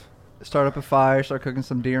Start up a fire. Start cooking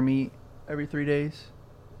some deer meat every 3 days.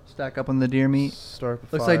 Stack up on the deer meat. start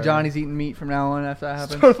up a Looks fire. like Johnny's eating meat from now on after that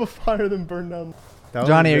happens. Start up a fire, then burn down. That would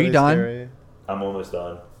be Johnny, are you really done? scary. I'm almost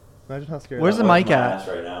done. Imagine how scary. Where's that the was. mic at?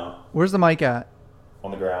 Right now. Where's the mic at? On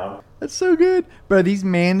the ground. That's so good, bro. These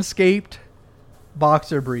Manscaped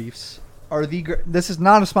boxer briefs are this is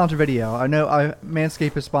not a sponsored video. I know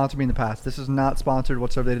Manscaped has sponsored me in the past. This is not sponsored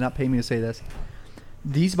whatsoever. They did not pay me to say this.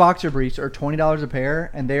 These boxer briefs are $20 a pair,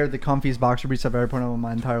 and they are the comfiest boxer briefs I've ever put on in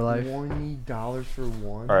my entire life. $20 for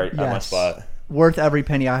one. All right, at my Yes. spot. Worth every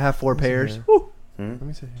penny. I have 4 pairs. here. Woo. Let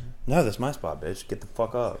me see here. No, that's my spot, bitch. Get the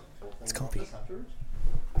fuck up. It's comfy.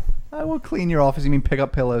 I will clean your office. You mean pick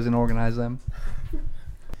up pillows and organize them?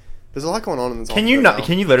 There's a lot going on in this. Can office you right not? now.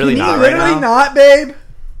 Can you literally Can not you right literally now? not, babe?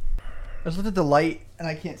 I just looked at the light and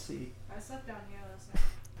I can't see. I slept down here last night.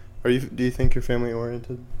 Are you? Do you think you're family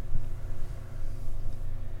oriented?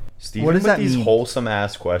 Steven, What does with that these mean? wholesome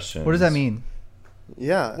ass questions. What does that mean?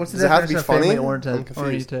 Yeah. What's the Does it have to definition be of funny? family I'm oriented?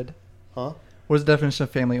 confused. Huh? What is the definition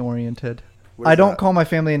of family oriented? What I is don't that? call my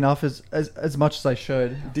family enough as much as I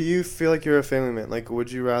should. Do you feel like you're a family man? Like,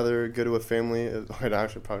 would you rather go to a family? I'd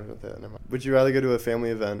actually probably not that. Never mind. Would you rather go to a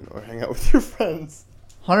family event or hang out with your friends?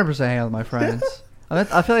 100% hang out with my friends. I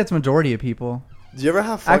feel like it's majority of people. Do you ever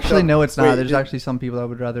have? Actually, no, it's not. Wait, There's actually some people that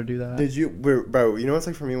would rather do that. Did you, bro? You know what's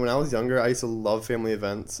like for me when I was younger, I used to love family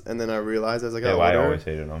events, and then I realized as I got Yeah, I older, always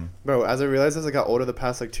hated them. bro. As I realized as I got older, the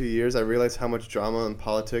past like 2 years, I realized how much drama and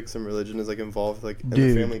politics and religion is like involved, like in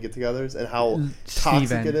Dude. the family get-togethers, and how toxic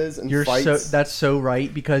Steven, it is, and you're fights. that's so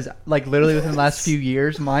right because like literally within the last few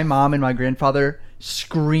years, my mom and my grandfather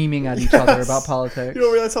screaming at each other Yes. about politics. You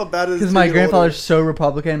don't realize how bad it is. Because to my get grandfather's older. so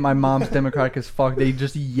Republican, my mom's Democratic as fuck. They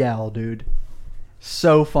just yell, dude.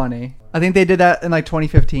 So funny. I think they did that in like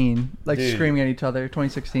 2015, like Dude. screaming at each other.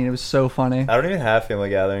 2016, it was so funny. I don't even have family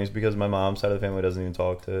gatherings because my mom's side of the family doesn't even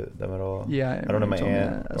talk to them at all. Yeah, I don't know my you told me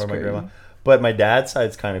aunt that. That's or my crazy. grandma. But my dad's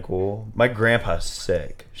side's kind of cool. My grandpa's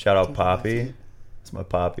sick. Shout out Poppy. That's my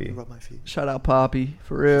Poppy. Rub my feet. Shout out Poppy,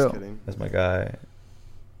 for Just real. kidding. That's my guy.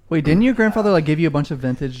 Wait, didn't your grandfather like give you a bunch of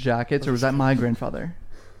vintage jackets, or was that my grandfather?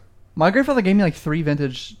 My grandfather gave me like 3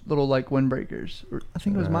 vintage little like windbreakers. I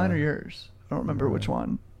think it was mine or yours. I don't remember which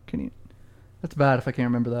one. Can you? That's bad if I can't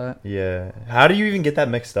remember that. Yeah. How do you even get that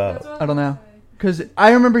mixed That's up? what I don't know. was gonna say. Cause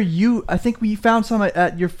I remember you. I think we found some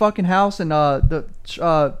at your fucking house in the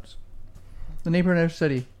neighborhood in Ocean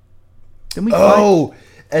City. Didn't we? Oh,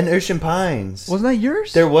 and Ocean Pines. wasn't that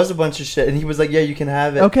yours? There was a bunch of shit, and he was like, "Yeah, you can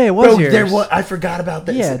have it." Okay, it was Bro, yours. There was. I forgot about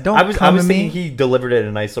that. Yeah, don't I was come to thinking me. he delivered it in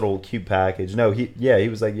a nice little cute package. No, he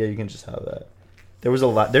was like, "Yeah, you can just have that." There was a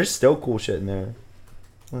lot. There's still cool shit in there.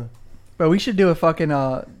 Bro, we should do a fucking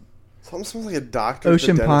Something smells like a doctor. at the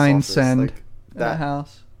Ocean dentist's Pine office, send like that that.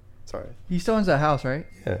 house. Sorry. He still owns that house, right?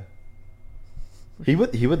 Yeah. He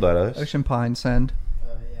would let us. Ocean Pine send.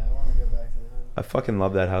 Yeah, I want to go back to that. I fucking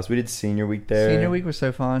love that house. We did senior week there. Senior week was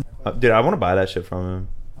so fun. Dude, I want to buy that shit from him.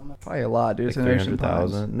 Probably a lot, dude. Like It's in Ocean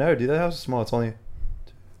Pines. 300,000. No, dude, that house is small. It's only.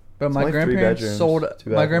 But It's my only 3 grandparents bedrooms, sold. 2 My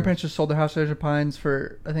bathrooms. grandparents just sold their house at Ocean Pines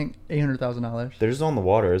for I think $800,000. They're just on the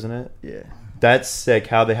water, isn't it? Yeah. That's sick.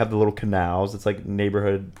 How they have the little canals. It's like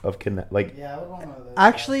neighborhood of like. Yeah, I would want one of those.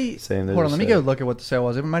 Actually, Same, those hold are on. Let me sick. go look at what the sale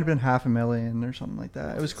was. It might have been $500,000 or something like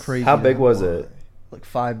that. It was crazy. How big was it? Like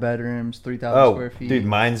 5 bedrooms, 3,000 Oh, square feet. dude,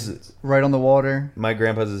 mine's. right on the water. My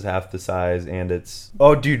grandpa's is half the size, and it's.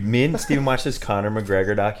 Oh, dude, me and Steven watched this Conor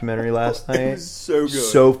McGregor documentary last It night. was so good.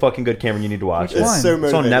 So fucking good, Cameron. You need to watch Which it. one? It's so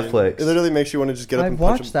It's on motivating. Netflix. It literally makes you want to just get up I've and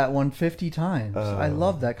punch watched him. that one 50 times. I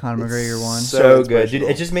love that Conor It's McGregor one. so So good, dude. inspirational.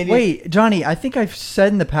 It just made you. Wait, Johnny, I think I've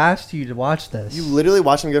said in the past to you to watch this. You literally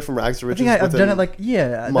watch him go from rags to I riches. think I've within done it like,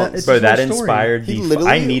 yeah. months. It's Bro, his that whole story. inspired He the.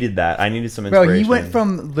 literally- I needed that. I needed some Bro, inspiration. he went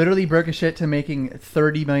from literally broke his shit to making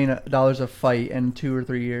 $30 million a fight in 2 or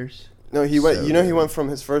 3 years. No, he went. So You know, he good. went from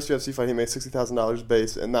his first UFC fight. He made $60,000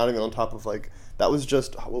 base, and not even on top of like that was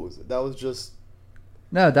just what was it? That was just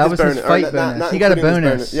No, that was his bonus- or fight not- bonus. not He got a including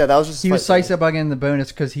his bonus. Yeah, that was just. He was his fight sized up again the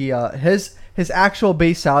bonus because he his actual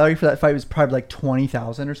base salary for that fight was probably like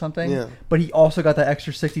 $20,000 or something. Yeah. But he also got that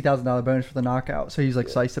extra $60,000 bonus for the knockout, so he's like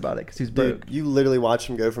sized about it because he's broke. Dude, you literally watch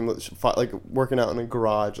him go from like working out in a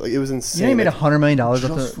garage. Like it was You insane. know he made like, $100 million off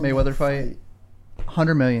just the from Mayweather that fight.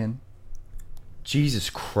 $100 million, Jesus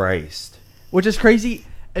Christ. which is crazy.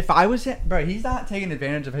 If I was him, bro, he's not taking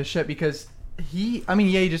advantage of his shit because he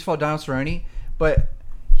just fought Donald Cerrone, but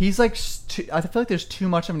he's like, I feel like there's too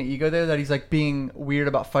much of an ego there that he's like being weird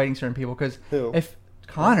about fighting certain people. Because if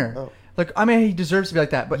Conor, like, I mean, he deserves to be like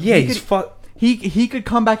that, but Yeah, he could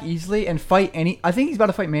come back easily and fight any. I think he's about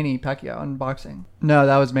to fight Manny Pacquiao in boxing. No,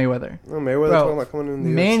 that was Mayweather. No, Mayweather talking about coming in the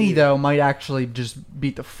Manny UFC. though might actually just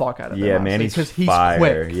beat the fuck out of him. Yeah, Manny's because he's fire.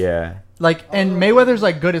 quick. Yeah. Like, and Mayweather's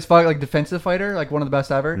like good as fuck, like defensive fighter, like one of the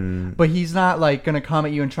best ever. But he's not like gonna come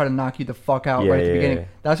at you and try to knock you the fuck out right at the beginning.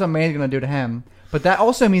 That's what Manny's gonna do to him. But that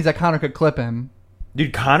also means that Conor could clip him.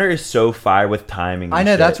 Dude, Conor is so fire with timing. I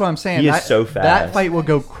know, that's what I'm saying. He is so fast. That fight will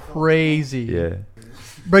go crazy. Yeah.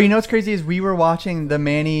 Bro, you know what's crazy is we were watching the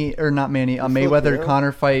Mayweather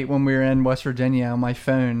Conor fight when we were in West Virginia on my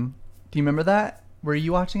phone. Do you remember that? Were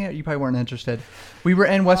you watching it? You probably weren't interested. We were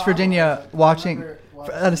in West Virginia watching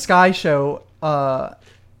at a Sky show,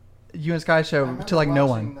 you and Sky show to like no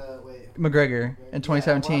one. McGregor in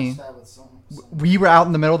 2017. We were out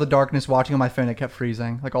in the middle of the darkness watching on my phone. It kept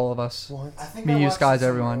freezing, like all of us. What? Me, you, Skies,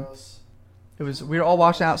 everyone. We were all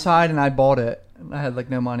watching outside, and I bought it. I had like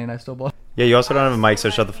no money, and I still bought it. Yeah, you also don't have a mic, so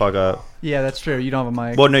shut the fuck up. Yeah, that's true. You don't have a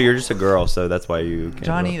mic. Well, no, you're just a girl, so that's why you can't.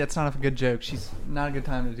 Johnny, that's not a good joke. She's not a good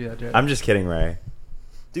time to do that joke. I'm just kidding, Ray.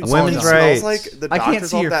 Dude, Women's it rights. smells like the I can't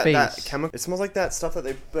doctors see all your that, face. that chemical. It smells like that stuff that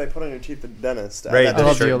they put on your teeth, the dentist. Ray, I the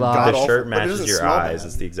love you a shirt, lot. the God shirt awful, but it matches doesn't your smell eyes. bad.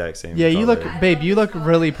 It's the exact same Yeah, you color. look, babe. You look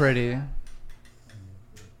really pretty.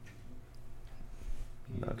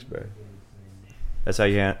 Nuts, bro. That's how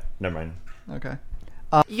you can't. Never mind. Okay.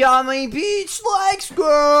 Yeah, my beach likes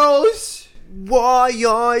girls. Why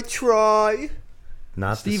I try?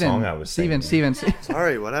 Not the song I was singing. Steven.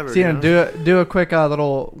 Sorry, whatever. Steven, you know? do a quick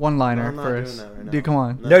little one-liner No, I'm not first. doing that right now. Dude, come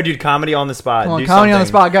on. No, dude, comedy on the spot. Come on, Do comedy on the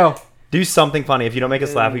something. spot. Go. Do something funny. If you don't make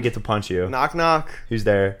us laugh, we get to punch you. Knock knock. Who's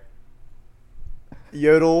there?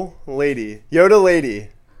 Yodel lady. Yoda lady.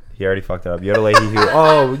 He already fucked up. Yoda lady who?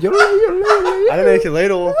 Oh, Yoda lady. I didn't make it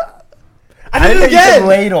ladle. I did it again.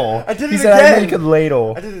 Ladle. I did it He said again. I make a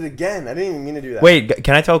ladle. I did it again. I didn't even mean to do that. Wait,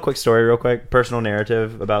 can I tell a quick story real quick? Personal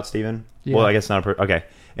narrative about Steven? Yeah. Well, I guess not okay.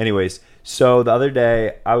 Anyways, so the other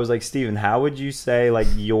day, I was like, Steven, how would you say, like,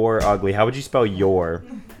 you're ugly? How would you spell your?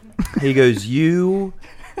 He goes, U-R-E.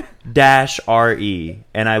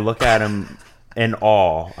 And I look at him in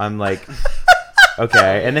awe. I'm like,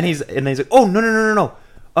 okay. And then he's like, oh,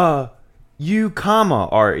 no. U, comma,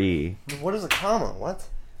 R-E. What is a comma? What?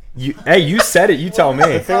 Hey, you said it. You tell me.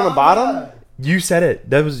 The thing on the bottom? You said it.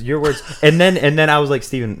 That was your words. And then I was like,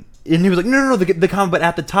 Steven. And he was like, no, the comma, but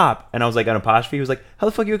at the top. And I was like, an apostrophe. He was like, how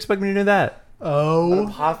the fuck you expect me to know that? Oh.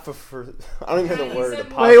 Apostrophe. I don't even know the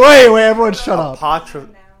word. Wait. Everyone shut up.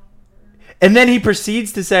 Apostrophe. And then he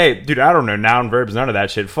proceeds to say, dude, I don't know noun, verbs, none of that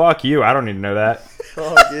shit. Fuck you. I don't need to know that.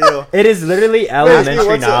 Fuck you. It is literally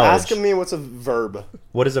elementary knowledge. Ask me what's a verb.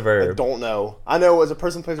 What is a I verb? don't know. I know as a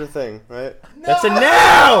person, place, or thing, right? That's a noun.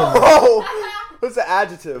 Oh! What's the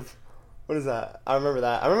adjective? What is that? I remember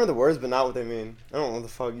that. I remember the words, but not what they mean. I don't know what the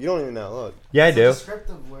fuck. You don't even know. Look. Yeah, I do.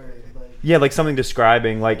 Descriptive word. Like, Yeah, like something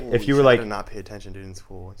describing. Like if you were I like, did not pay attention, dude, in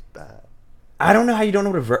school. It's bad. I don't know how you don't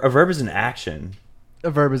know what a verb is an action. A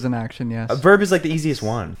verb is an action, yes. A verb is like the easiest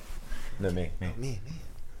one. No, me. Me.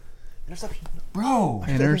 Interception. Bro.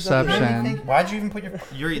 Interception. Why'd you even put your...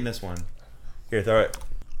 You're eating this one. Here, throw it.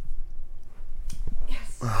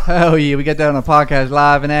 Oh yeah, we got that on a podcast,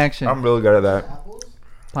 live in action. I'm really good at that. apples?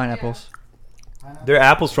 Pineapples. They're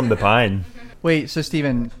apples from the pine. Wait, so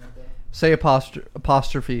Steven, say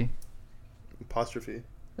apostrophe. Apostrophe.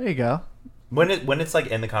 There you go. When it's like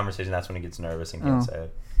in the conversation, that's when it gets nervous and can't Oh. say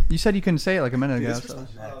it. You said you couldn't say it like a minute Dude, ago. this so-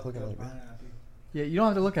 was looking like that. Yeah, you don't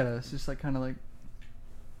have to look at us. Just like kind of like,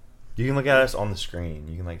 You can look at us on the screen.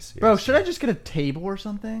 You can like see. bro, us. should I just get a table or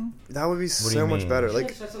something? That would be do you so much mean? better. You Like,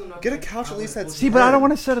 should've set something up get a like- couch at least that's. See, but I don't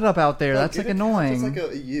want to set it up out there. No, That's get like a couch annoying. that's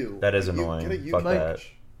like a U. That is Like, you- annoying. Get a U Fuck couch. that.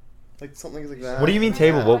 Like something like that. What do you mean Like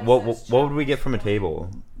table? that. What would we get from a table?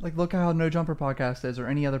 Like, look how No Jumper podcast is, or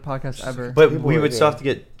any other podcast ever. But Table we would right still here. have to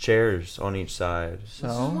get chairs on each side.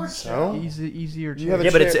 So So? easier. You have a Yeah,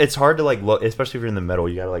 but chair. it's hard to like look, especially if you're in the middle.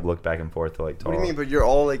 You gotta like look back and forth to like talk. What do you mean? But you're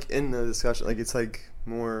all like in the discussion. Like it's like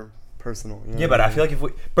more personal. You know Yeah, what but I feel like if we,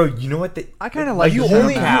 bro, you know what? I kind of like like you the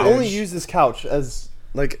only sound you of only that. use this couch as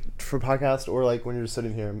like for podcast or like when you're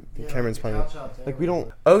sitting here. Cameron's playing. Like we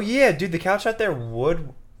don't. Oh yeah, dude, the couch out there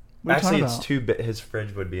would. What are you Actually, talking it's about? too big. His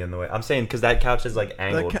fridge would be in the way. I'm saying because that couch is like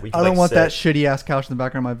angled. We could, I don't like, want sit. that shitty ass couch in the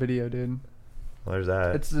background of my video, dude. Well, there's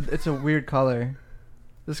that. It's a weird color.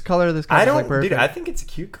 This color of this couch I is don't, like perfect. dude. I think it's a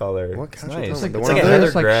cute color. What It's couch are you nice. talking It's about? like, The a one heather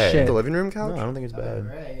looks like gray. shit. The living room couch. No, I don't think it's bad.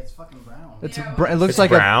 Gray, it's fucking brown. It looks It's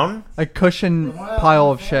like brown. a cushion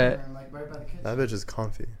pile of shit. Like right by the kitchen. That bitch is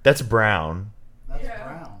comfy. That's brown. That's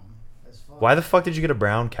brown as fuck. Why the fuck did you get a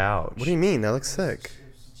brown couch? What do you mean? That looks sick.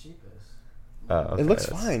 Oh, okay, It looks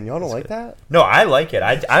that's- fine. Y'all don't like that? No, I like it.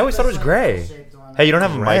 I always thought it was gray. Hey, you don't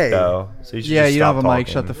have a Gray. mic though, so you should Yeah, just you don't stop have a mic.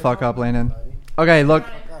 talking. Shut the fuck up, Landon. Okay, look.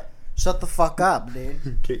 Shut the fuck up,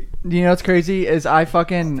 dude. You know what's crazy is I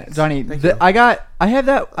fucking Johnny. I have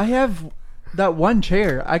that one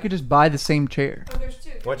chair. I could just buy the same chair.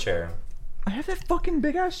 What chair? I have that fucking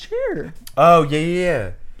big ass chair. Oh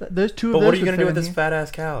yeah. Those two. But of what those are you would gonna do fit with in this here. fat ass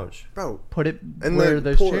couch? Bro, Put it in where the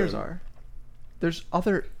those pool chairs room. are. There's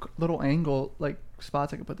other little angle like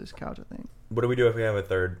spots I could put this couch. I think. What do we do if we have a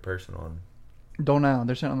third person on? Don't know.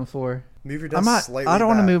 They're sitting on the floor. move your desk I'm not. slightly I don't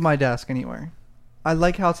want to back. move my desk anywhere. I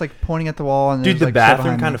like how it's like pointing at the wall and Dude, there's, the like, shit bathroom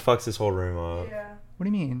behind kind me. of fucks this whole room up. What do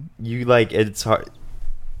you mean? You like it's hard.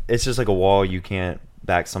 It's just like a wall you can't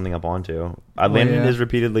back something up onto. Landon yeah. is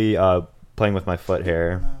repeatedly playing with my foot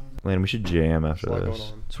hair. Landon, we should jam after There's a lot going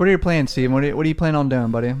this. on. So what are your plans, Steve? What are you planning on doing,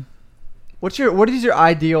 buddy? What is your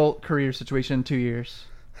ideal career situation in 2 years?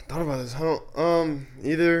 I thought about this. I don't.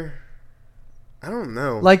 Either. I don't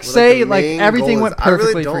know. Like What, say the like main everything goal went is- I really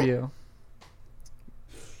perfectly for don't- you.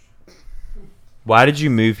 Why did you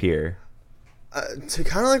move here? To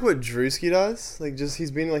kind of like what Drewski does, like just he's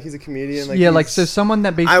being like he's a comedian. Like yeah, like he's- so someone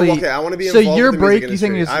that basically. I want to be so involved your with the break, music you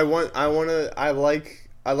think industry. is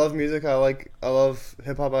I love music. I love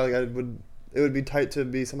hip hop. It would be tight to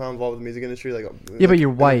be somehow involved with the music industry. Like yeah, but you're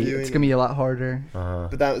white. interviewing It's gonna be a lot harder.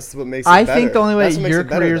 But that's what makes. It I better. think the only way That's what makes your it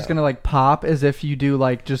better, career is though. gonna like pop is if you do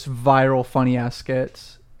like just viral funny ass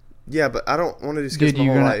skits. Yeah, but I don't want to do Dude, skits my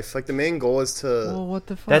you're whole gonna- life. Like the main goal is to. Well, what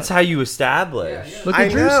the fuck? That's how you establish. Look I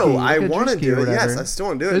at know. Drewski. I Look at want to Drewski do or it. Yes, whatever. I still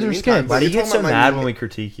want to do it. Those in are the meantime, skits. but Why do you you're get talking so about my mad main- when we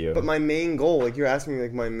critique you? But my main goal, like you're asking me,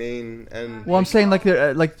 like my main and. Well, I'm saying like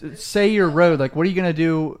say your road. Like, what are you gonna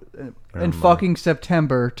do in mind. fucking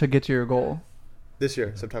September to get to your goal? This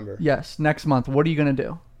year, September. Yes, next month. What are you gonna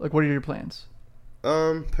do? Like, what are your plans?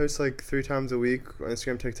 Post like 3 times a week on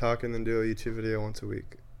Instagram, TikTok, and then do a YouTube video once a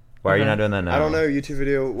week. Why are you Okay. not doing that now? I don't know YouTube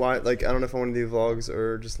video. Why? Like I don't know if I want to do vlogs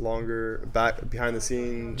or just longer behind the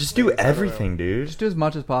scenes. Just do things, I don't know. everything, dude. Just do as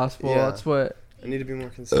much as possible. Yeah. That's what I need to be more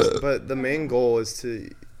consistent. But the main goal is to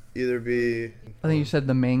either be. I think you said.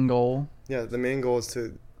 The main goal. Yeah, the main goal is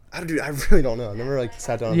to. I really don't know. I've never like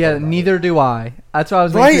sat down. And Yeah, thought about neither do I. That's why I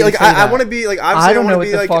was Right, waiting for you like to say I that. want to be like I don't know what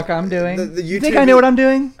be, the like, fuck I'm doing. The You YouTube think I know what I'm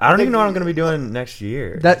doing? I don't even Like- know what I'm gonna be doing next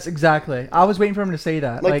year. That's exactly. I was waiting for him to say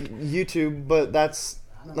that. like Like, YouTube, but that's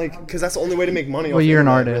like because that's the only way to make money. well, off the you're an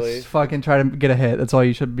internet, artist. really. Fucking try to get a hit. That's all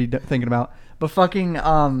you should be thinking about. But fucking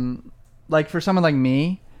like for someone like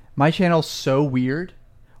me, my channel's so weird.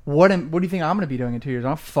 What do you think I'm gonna be doing in 2 years? I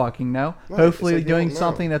don't fucking know. Right, Hopefully it's like you doing don't know.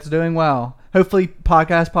 something that's doing well. Hopefully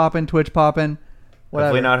podcast popping, Twitch popping, whatever.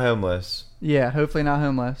 Hopefully not homeless. Yeah, hopefully not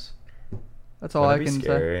homeless. That's all That'd I be can say.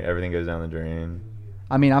 scary. Everything goes down the drain.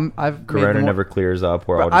 I mean, I've made Corona the mo- never clears up.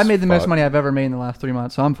 We're all I just made the most fucked. money I've ever made in the last 3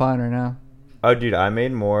 months, so I'm fine right now. Oh, dude, I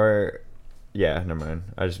made more. Yeah, never mind.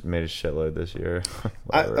 I just made a shitload this year.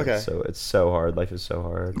 Whatever. okay. So it's so hard. Life is so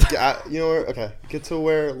hard. Yeah, you know where? Okay, get to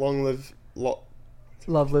where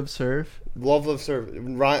Love, live, serve. love live serve.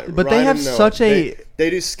 Ryan, But they Ryan have and Noah, such a- They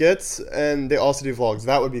do skits and they also do vlogs.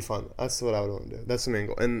 That would be fun. That's what I would want to do. That's the main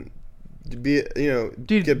goal. And be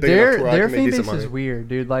Dude, get big enough to where I their can make fan decent base is money. weird,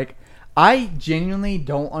 dude. Like, I genuinely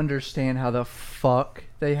don't understand how the fuck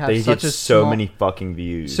they have They such get a so small, many fucking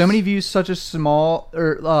views. so many views, such a small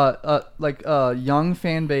or young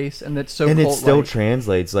fan base, and that's so. and it cult-like. still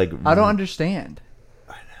translates. Like I don't understand.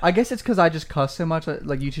 I guess it's because I just cuss so much.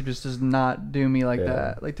 Like YouTube just does not do me like Yeah.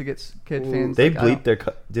 that. Like to get kid fans. They like, I bleep don't- their.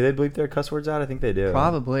 Do they bleep their cuss words out? I think they do.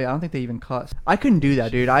 Probably. I don't think they even cuss. I couldn't do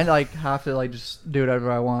that, dude. I like have to like just do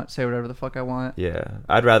whatever I want, say whatever the fuck I want. Yeah,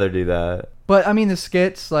 I'd rather do that. But I mean, the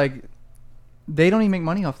skits like they don't even make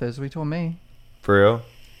money off this. What you told me, For real.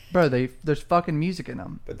 bro. There's fucking music in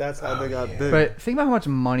them. But that's how they got big. But think about how much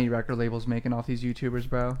money record labels making off these YouTubers,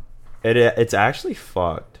 bro. It's actually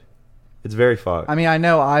fucked. It's very fucked. I mean, I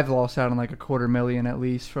know I've lost out on like $250,000 at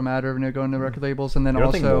least from ad revenue going to record labels, and then you don't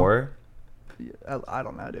also think more? I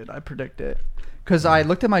don't know, dude. I predict it because I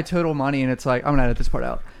looked at my total money and it's like I'm gonna edit this part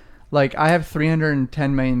out. Like I have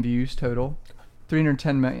 310 million views total,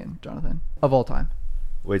 310 million, Jonathan, of all time.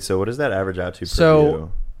 Wait, so what does that average out to per So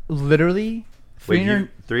view? literally, Wait, 300.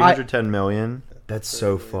 310 million? That's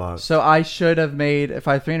so fucked. So I should have made if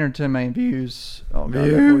I have 310 million views. Oh god,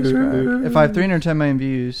 that voice crack. If I have 310 million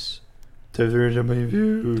views 310 million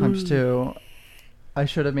views. times 2, I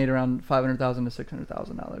should have made around $500,000 to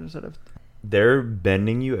 $600,000 instead of. They're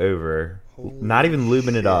bending you over. Not even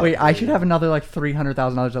lubing it up. Wait, I should have another like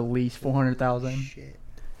 $300,000 at least, 400,000. Shit.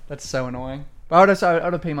 That's so annoying. But I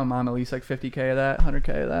would have paid my mom at least like 50K of that,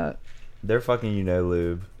 100K of that. They're fucking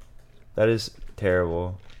lube. That is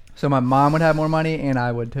terrible. So my mom would have more money, and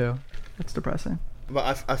I would too. That's depressing.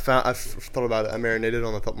 But I've thought about it. I marinated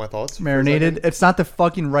on my thoughts. Marinated? It's not the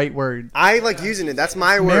fucking right word. I like using it. That's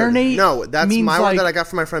my word. Marinate No, that's means my like- word that I got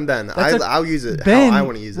from my friend Ben. I'll use it Ben, how I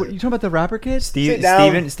want to use what, it. you talking about the rapper kid? Sit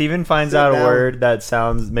down. Steven finds Sit out down. a word that makes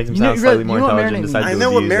him You know- sound you slightly know more what intelligent. marinate Decides I to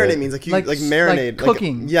know what use it. marinate means. Like you Like- like marinate. like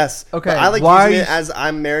cooking. Yes. Okay, But I like why using are it you- as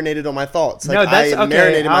I'm marinated on my thoughts. Like No, that's I okay.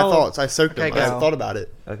 marinated my I'll- thoughts. I soaked them. Okay, I go. thought about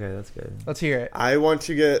it. Okay, that's good. Let's hear it. I want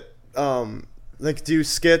to get like do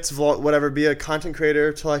skits, vlog, whatever, be a content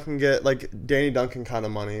creator till I can get like Danny Duncan kind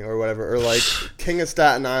of money or whatever, or like King of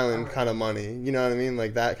Staten Island kind of money. You know what I mean?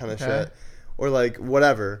 Like that kind of Okay. shit, or like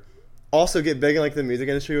whatever. Also get big in like the music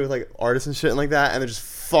industry with like artists and shit and like that, and then just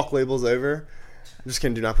fuck labels over. I'm just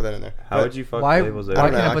kidding. Do not put that in there. How would you fuck why- labels why over? I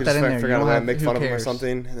don't can't know. I I put could that just in there? figure You out a don't way to have- make who fun of them or cares?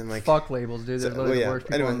 something, and then like. Fuck labels, dude. They're So- literally well, the yeah. worst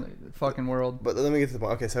people Anyway. in the fucking world. But let me get to the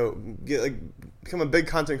point. Okay, so become a big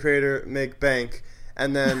content creator, make bank,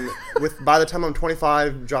 and then by the time I'm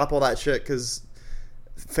 25, drop all that shit because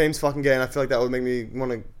fame's fucking gay, and I feel like that would make me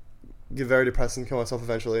want to get very depressed and kill myself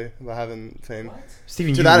eventually by having fame.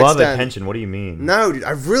 Steven, To you that love extent- attention. What do you mean? No, dude,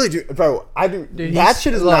 I really do, bro. I do. Dude, That he's-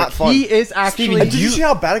 shit is look, not fun. He is actually. Did you see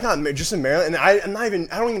how bad it got just in Maryland? And I'm not even.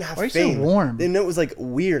 I don't even have Why are you so fame. warm? They know it was like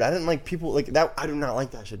weird. I didn't like people like that. I do not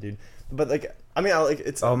like that shit, dude. But like, I mean, I like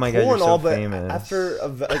it's Oh my cool God, you're and all, so but famous. after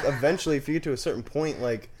like eventually, if you get to a certain point,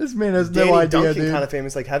 like This man has Danny no idea, Duncan dude. kind of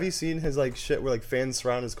famous. Like, have you seen his like shit where like fans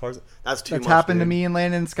surround his cars? That's too That's much. happened to dude. me and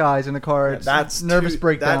Landon Skies in the car. It's That's nervous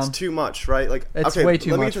breakdown. That's too much, right? Like, It's okay, way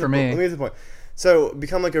too let me much get to for the point. me. Let me get to the point. So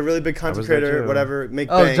become like a really big content was there creator, too. whatever. Make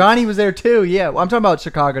Oh, bank. Johnny was there too. Yeah, well, I'm talking about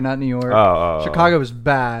Chicago, not New York. Oh. Chicago was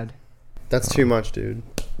bad. That's too much, dude.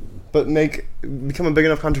 But become a big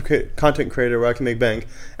enough content creator where I can make bank,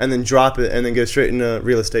 and then drop it, and then go straight into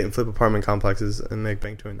real estate and flip apartment complexes and make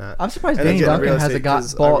bank doing that. I'm surprised And then Danny get into Duncan real hasn't estate got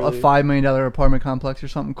 'cause I bought really- a $5 million apartment complex or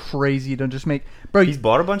something crazy to just make. Bro, He's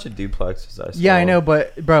bought a bunch of duplexes. I saw. yeah, I know,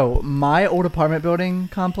 but bro, my old apartment building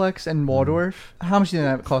complex in Mm-hmm. Waldorf, how much did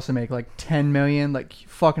that cost to make? Like 10 million, like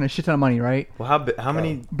fucking a shit ton of money, right? Well, how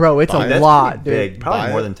many? Bro, it's Buy a it. That's lot, pretty dude. big. Probably Buy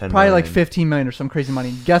more it. than 10. Probably like million. 15 million or some crazy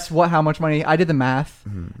money. Guess what? How much money? I did the math,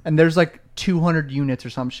 and there's like 200 units or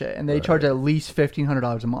some shit, and they charge at least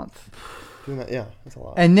 $1,500 a month. Doing that, yeah, that's a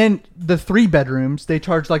lot. And then the 3 bedrooms, they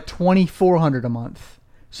charge like $2,400 a month.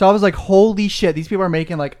 So I was like, holy shit, these people are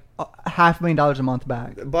making like $500,000 a month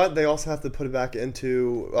back. But they also have to put it back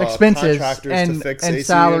into Expenses contractors and, to fix and AC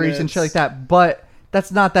salaries and units. shit like that. But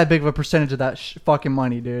that's not that big of a percentage of that fucking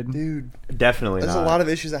money, dude. Dude, Definitely there's not. a lot of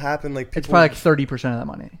issues that happen. Like people, It's probably like 30% of that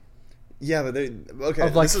money. yeah, but they okay.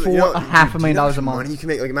 Of, like, this is, $4 you know, half a dude, million you know how dollars a much month. money you can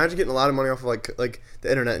make. Like imagine getting a lot of money off of like the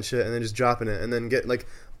internet and shit, and then just dropping it, and then get like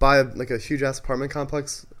buy a huge ass apartment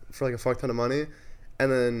complex for like a fuck ton of money,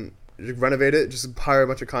 and then just renovate it. Just hire a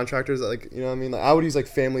bunch of contractors. That, like, you know what I mean? Like I would use like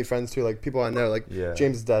family friends too, like people I know, like Yeah.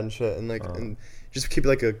 James' dad and shit, and like and just keep it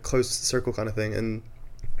like a close circle kind of thing, and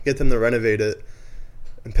get them to renovate it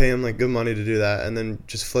and pay them like good money to do that, and then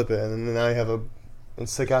just flip it, and then now you have a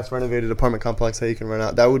sick ass renovated apartment complex that you can rent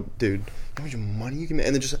out. That would, dude, how much money you can make,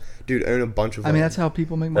 and then just, dude, own a bunch of. I mean, land. that's how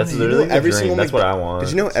people make money. That's literally the every dream. single That's what I want. Did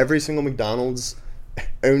you know every single McDonald's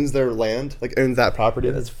owns their land, like owns that property?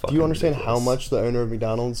 Yeah, that's Do fucking you understand how ridiculous. much the owner of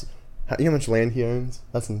McDonald's, you know how much land he owns?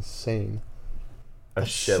 That's insane. A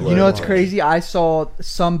shitload. You know what's Large. crazy? I saw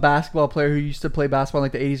some basketball player who used to play basketball in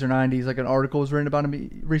like the 80s or 90s. Like an article was written about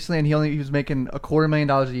him recently, and he was making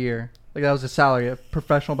 $250,000 a year. Like that was his salary, a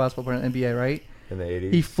professional basketball player in the NBA, right? in the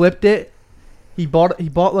 80s. He flipped it. He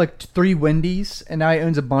bought like 3 Wendy's, and now he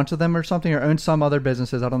owns a bunch of them or something, or owns some other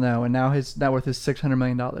businesses. I don't know. And now his net worth is $600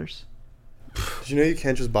 million. Did you know you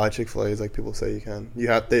can't just buy Chick-fil-A's like people say you can? You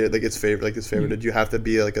have to, like, it's favorite, like it's favorited. You have to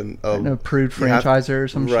be like an An approved you have- franchisor or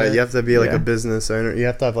some shit. right. You have to be like Yeah. a business owner. You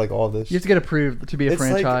have to have like all this. You have to get approved to be a It's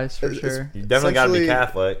like- franchise for it's- sure. You definitely got to be essentially-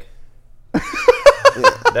 Catholic.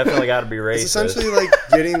 Definitely got to be racist. It's essentially like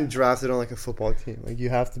getting drafted on like a football team. Like you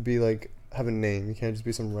have to be like have a name. You can't just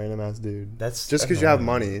be some random ass dude. That's Just because you have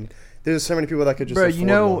annoying. money. There's so many people that could just. Bro, afford you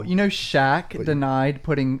know one. Shaq But- denied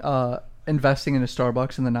putting investing into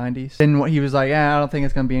Starbucks in the 90s. And what he was like, I don't think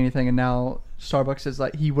it's going to be anything. And now Starbucks is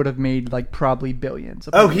like, he would have made like probably billions.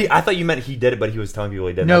 Oh, I thought you meant he did it, but he was telling people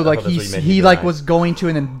he didn't. No, I like thought that's what you meant, he like denied. was going to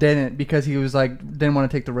and then didn't because he was like, didn't want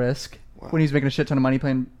to take the risk when he was making a shit ton of money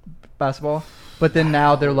playing basketball. But then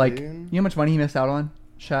now they're like, dude. you know how much money he missed out on?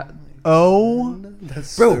 Shaq. Oh,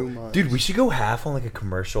 That's Bro, so much. dude, we should go half on like a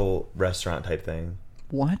commercial restaurant type thing,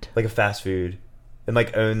 what? like a fast food, and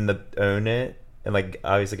like own it, and like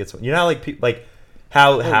obviously get some. You know, how, like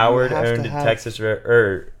How you Howard have to owned have-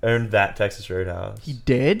 owned that Texas Roadhouse. He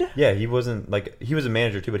did? Yeah, he wasn't like he was a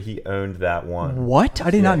manager too, but he owned that one. What? I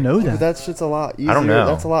did not know Dude, that. that shit's a lot easier. I don't know.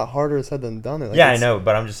 That's a lot harder said than done. Like, Yeah, I know,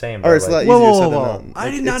 but I'm just saying. Or Bro, it's a lot like, easier Whoa, said whoa, than whoa. done. I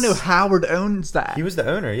Like, did not know it's- Howard owns that. he was the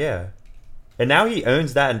owner, yeah. And now he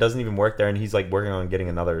owns that and doesn't even work there, and he's like working on getting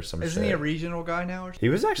another or some Isn't shit. he a regional guy now? Or He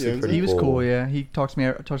was actually Yeah, pretty he was cool. cool, yeah. He talks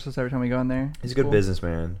to us every time we go in there. He's a good Cool.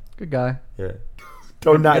 businessman. Good guy. Yeah.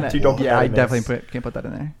 Don't Gonna- put that yeah, I in definitely this. can't put that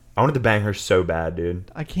in there. I wanted to bang her so bad, dude.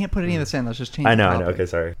 I can't put any of this in. Let's just change. I the know. topic. Okay,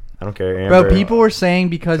 sorry. I don't care. Bro, Amber. people were saying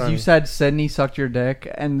because Sorry. you said Sydney sucked your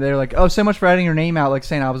dick, and they're like, "Oh, so much for editing your name out," like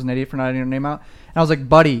saying I was an idiot for not editing her name out. And I was like,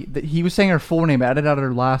 "Buddy, he was saying her full name. I edited out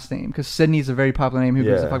her last name because Sydney's a very popular name. Who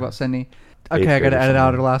gives a Yeah. fuck about Sydney?" Eighth Okay, I got grade to or edit out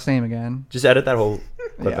something. her last name again. Just edit that whole.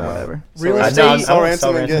 clip Yeah, out. whatever. So Real I estate, know, sell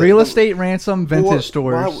ransom and get- real estate ransom, vintage Well,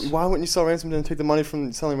 stores. Why wouldn't you sell ransom and take the money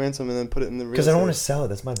from selling ransom and then put it in the real Because I don't want to estate? sell it.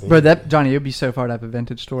 That's my baby. Bro, that Johnny, it would be so far to have a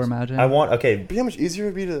vintage store. Imagine. I want. Okay, But how much easier it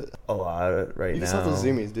would be to a lot right you now. can sell those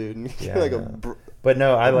zoomies, dude. You can Yeah, get like I a know. But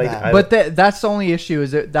no, I like. Nah. I, But that's the only issue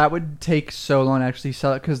is that would take so long to actually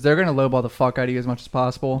sell it because they're gonna lowball the fuck out of you as much as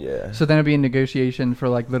possible. Yeah. So then it'd be a negotiation for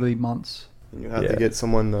like literally months. you have Yeah. to get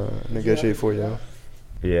someone to negotiate for you.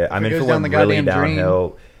 Yeah, I If it mean, if goes it down went the really goddamn drain.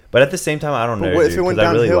 downhill, but at the same time, I don't know, But what, if dude, it went 'cause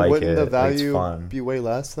I really downhill, like wouldn't it. the Like, it's value fun. be way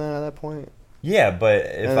less than at that point? Yeah, but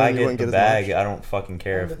if And I then you get wouldn't the get as bag, much. I don't fucking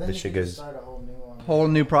care if the shit goes. Whole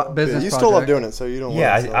new business. you still love project. doing it, so you don't.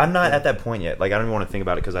 Yeah, want to I'm not at that point yet. Like, I don't even want to think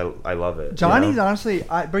about it because I love it. Johnny's you know? honestly,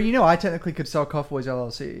 but I technically could sell Cuff Boys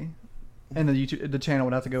LLC, and the channel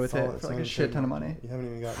would have to go with it for like a shit ton of money. You haven't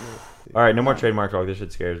even gotten it. All right, no more trademark talk. This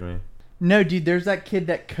shit scares me. No, dude, there's that kid,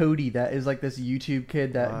 that Cody, that is like this YouTube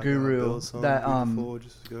kid, that guru that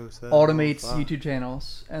automates YouTube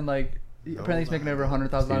channels, and like apparently he's making over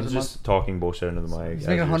 $100,000 a He's month. just talking bullshit into the mic. He's as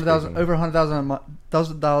making you're speaking. over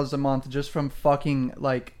 $100,000 a month just from fucking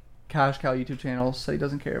like cash cow YouTube channels that he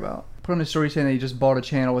doesn't care about. Put on his story saying that he just bought a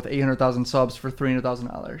channel with 800,000 subs for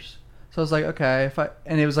 $300,000. So I was like, okay,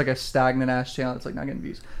 and it was like a stagnant ass channel that's like not getting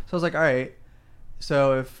views. So I was like, all right,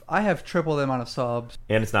 so if I have triple the amount of subs,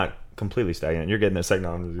 And it's not completely stagnant. You're getting a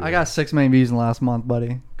second. I got 6 million views in the last month,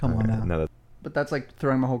 buddy. Come on now. No, But that's like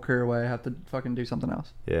throwing my whole career away. I have to fucking do something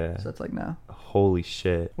else. yeah. So that's like, no. Holy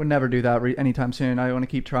shit. Would never do that anytime soon. I want to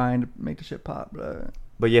keep trying to make the shit pop.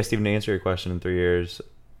 But yeah, Steven, to answer your question, in 3 years,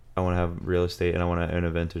 I want to have real estate and I want to own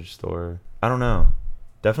a vintage store. I don't know.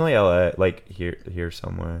 Definitely LA, like here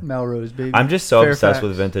somewhere. Melrose, baby. I'm just so obsessed Fairfax.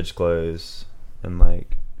 with vintage clothes and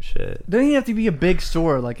like shit. Doesn't even have to be a big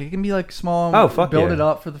store. Like it can be like small. Oh, fuck Build yeah. it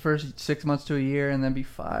up for the first 6 months to a year and then be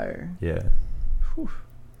fire. Yeah.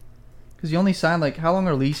 Because you only sign like, how long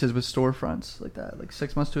are leases with storefronts like that? Like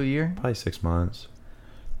 6 months to a year? Probably 6 months.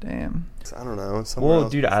 Damn. I don't know. somewhere Well,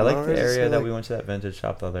 else. dude, I like No, the it's area just that like- we went to that vintage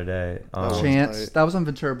shop the other day. Oh, Chance. tight. That was on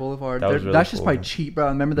Ventura Boulevard. That was really That's just probably cool. cheap, bro. I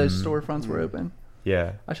remember those Mhm. storefronts were open.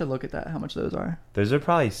 Yeah. I should look at that. How much those are. Those are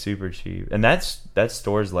probably super cheap. And that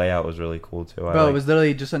store's layout was really cool too. Bro, it was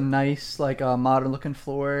literally just a nice, like, modern looking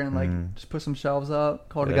floor and, like, Mhm. just put some shelves up,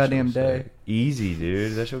 call it a Yeah, that shit goddamn was day. sick. Easy,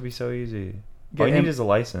 dude. That should be so easy. Get All you in- need is a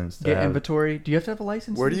license. To Get have- inventory. Do you have to have a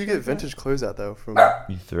license? Where and do you shit get like that? vintage clothes at though? From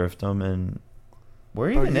You thrift them and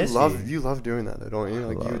where Bro, even you is love he? you love doing that though, don't you? I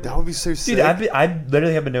Like love it. that would be so sick. Dude, I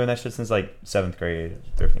literally have been doing that shit since like 7th grade.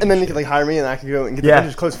 Thrifting and then you shit. could like hire me, and I could go and get yeah. the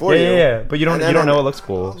vintage clothes for yeah, you. Yeah, but you don't And know then- what looks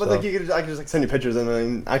cool. But so. like I could just like send you pictures, and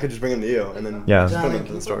then I could just bring them to you, and then Yeah. just put them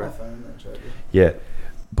into the store. Yeah,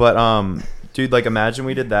 but dude, like imagine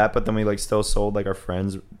we did that, but then we like still sold like our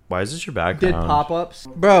friends. Why is this your background? Did pop ups,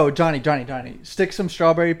 bro? Johnny, stick some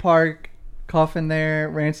Strawberry Park Cuff in there,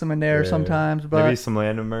 Ransom in there Yeah. sometimes, but Maybe some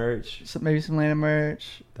Landon merch. maybe some Lana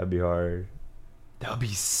merch. That'd be hard. That would be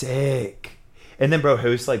sick. And then, bro,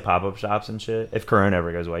 host like pop up shops and shit. If Corona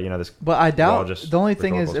ever goes away, you know this. But I all doubt. just The only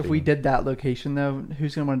thing is, rhetorical if we speaking. did that location though,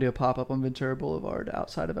 who's gonna want to do a pop up on Ventura Boulevard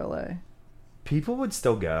outside of LA? People would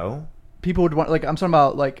still go. People would want, like, I'm talking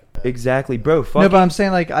about like. Exactly, bro. No, but I'm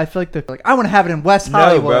saying like I feel like I want to have it in West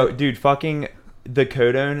Hollywood. No, bro, dude, fucking the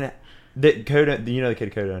Codone, you know the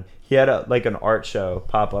kid Codone. He had an art show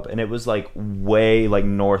pop up, and it was like way like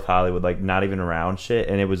North Hollywood, like not even around shit,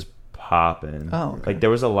 and it was popping. Oh, okay. Like there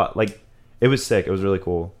was a lot, like it was sick. It was really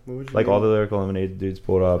cool. What would you Like do? all the Lyrical Lemonade dudes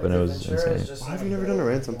pulled up, and it was insane. Why have you never done a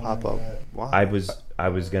ransom pop up? Why? I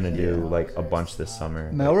was gonna do like a bunch this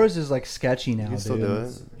summer. Melrose is like sketchy now, You can still dude. do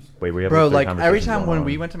it. Wait, we have Bro, a third like every conversation time going when on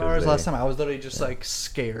we went to because Melrose they- last time, I was literally just like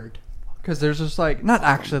scared, because there's just like not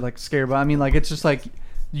actually like scared, but I mean like it's just like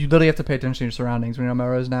you literally have to pay attention to your surroundings when you're on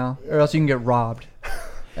Melrose now, or else you can get robbed.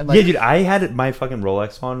 And Yeah, dude, I had my fucking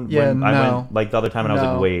Rolex on Yeah, when I no. went like the other time, and I was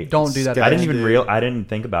No, like, wait, don't do that. I didn't Sketch, even dude. I didn't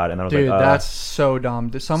think about it, and then I was Dude, like, that's so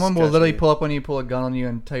dumb. Someone will Sketchy. literally pull up on you, pull a gun on you,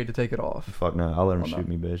 and tell you to take it off. fuck no, I'll let them Well, no. shoot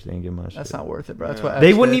me, bitch. They ain't get my shit. That's not worth it, bro. That's Yeah. what They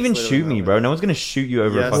X wouldn't did. even It's shoot me, literally bro. not No one's gonna shoot you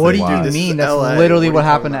over Yes, a fucking What do you watch. This is mean? That's LA. literally What what are you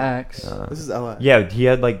happened to talking X. This is LA. Yeah, he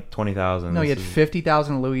had like 20,000. No, he had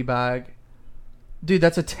 50,000 Louis bag. Dude,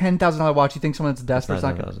 that's a $10,000 watch. You think someone's desperate?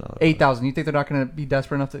 not Not gonna, $10,000. 8,000. You think they're not gonna be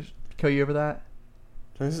desperate enough to kill you over that?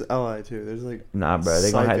 This is LA too. There's like Nah, bro.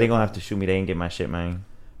 They gonna have to shoot me. They ain't get my shit, man.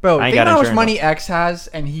 Bro, I ain't think got about how much insurance. money X has,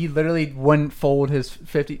 and he literally wouldn't fold his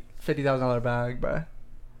 $50,000 bag, bro.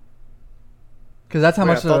 Because that's how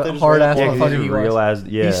Wait, I much thought of they a just hard ran ass up Yeah, on 'cause motherfucker he's he a real was. ass.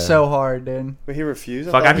 Yeah. He's so hard, dude. But he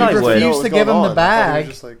refused. Fuck, I thought probably he would. knew what Refused was to give going him the on. I thought he bag.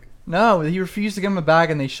 was just like, No, he refused to give him a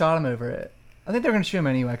bag, and they shot him over it. I think they're gonna shoot him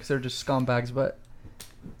anyway because they're just scumbags. But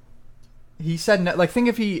he said, no, like, think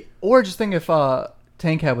if he, or just think if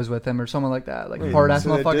Tankhead was with him or someone like that, like wait, hard ass so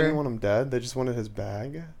they didn't motherfucker. want him dead. They just wanted his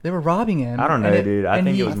bag. They were robbing him. I don't know, and dude. I and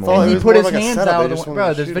think he, it was and more- he it was put more his like a hands setup. out. They Of the, just wanted bro,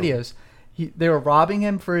 to there's shoot him. videos. They were robbing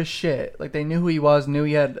him for his shit. Like they knew who he was, knew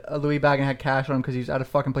he had a Louis bag and had cash on him because he was at a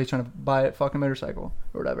fucking place trying to buy a fucking motorcycle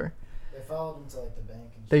or whatever. They followed him to like the bank.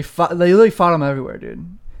 And They literally fought him everywhere,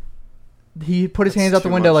 dude. He put his That's hands out the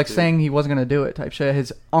too window much, like dude. saying he wasn't gonna do it type shit.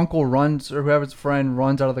 His uncle runs or whoever's friend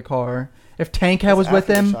runs out of the car. If Tankhead That's was with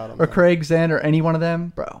after they him shot him, or though. Craig Zand or any one of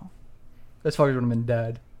them, bro, those fuckers would have been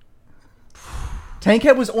dead.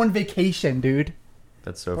 Tankhead was on vacation, dude.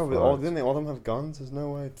 That's so. Bro, fucked. didn't they all of them have guns? There's no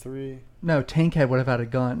way. 3. No, Tankhead would have had a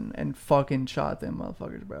gun and fucking shot them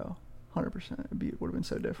motherfuckers, bro. 100%. It would have been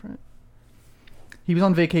so different. He was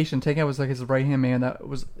on vacation. Tankhead was like his right hand man that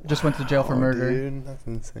just went to jail for murder. Dude, that's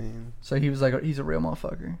insane. So he was like, he's a real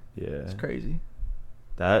motherfucker. Yeah, It's crazy.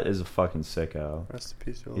 that is a fucking sicko. Rest in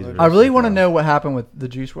peace, He's Lord. I really sick, want to bro. know what happened with the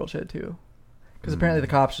Juice WRLD shit too, because apparently the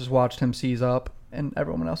Mm. cops just watched him seize up and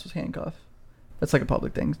everyone else was handcuffed. That's like a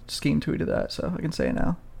public thing. Scheme tweeted that, so I can say it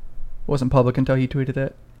now. It wasn't public until he tweeted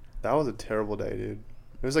it. That was a terrible day, dude.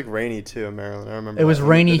 It was like rainy too in Maryland. I remember. It was that.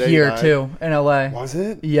 rainy The day he here died. too in LA. Was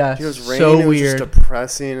it? Yes, It was raining. so it was weird. just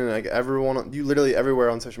depressing, and like everyone, you literally everywhere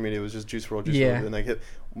on social media was just Juice WRLD, Juice Yeah. WRLD, and like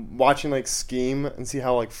watching like Scheme and see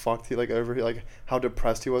how like fucked he like how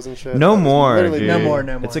depressed he was and shit. No That was more, literally dude. No more,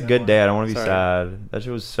 no more, It's a no good more. day. I don't want to be Sorry. sad. That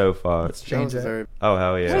shit was so fucked. Let's That change was a it. very Oh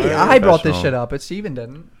hell yeah. Hey, Very I brought this Professional. shit up, but Steven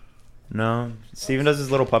didn't. No, Steven does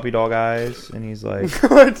his little puppy dog eyes, and he's like,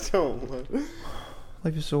 I don't.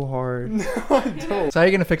 "Life is so hard." No, I don't. So how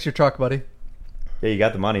you gonna fix your truck, buddy? Yeah, you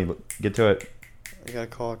got the money. Get to it. I gotta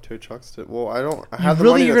call tow trucks to. Well, I don't. I You have the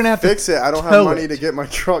really- money you're to gonna have to fix it. I don't tow have money it. to get my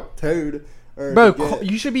truck towed. Or Bro, to get-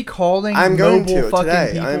 you should be calling I'm going mobile to fucking today.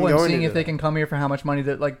 people I'm and going seeing to if they today. can come here for how much money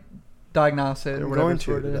to like diagnose it or I'm whatever going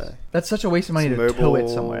sort to it is. today. That's such a waste of money Some to tow it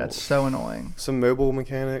mobile- somewhere. That's so annoying. some mobile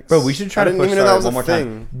mechanics. Bro, we should try I to didn't push even know that was one a more thing.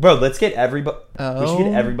 time. Bro, let's get everybody. We should Oh.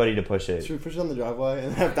 get everybody to push it. Should we push it on the driveway?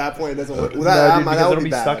 And at that point, it doesn't work. Well, No, that, dude, because would it'll be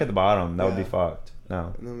bad. stuck at the bottom. That would be Yeah. fucked.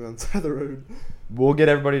 No, And then we're on the side of the road. we'll get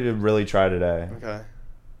everybody to really try today. Okay.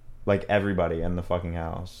 Like everybody in the fucking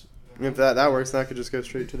house. And if that works, then I could just go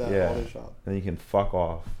straight to that Yeah. auto shop. Then you can fuck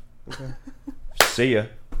off. Okay. See ya.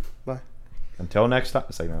 Bye. Until next time.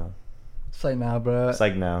 It's like no. It's like now, bro. It's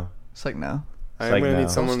like no. It's like now. I It's am like gonna no. need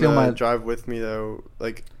someone Steal to my- drive with me though.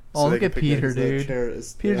 Like. Oh, they look can at pick me up, Peter, 'cause the dude. chair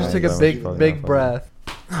is- Peter yeah, just took a he's big fucking big up, breath.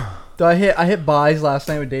 Though I hit buys last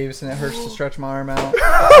night with Davis and it hurts to stretch my arm out.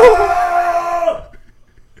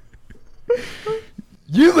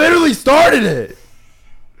 You literally started it.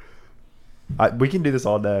 We can do this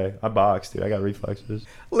all day. I box, dude. I got reflexes.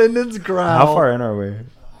 Lyndon's growl. How far in are we? You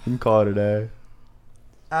can call it a day.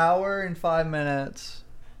 Hour and 5 minutes.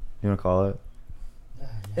 You want to call it?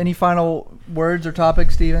 Any final words or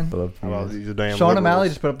topics, Steven? I love How about you. these damn Sean liberals? O'Malley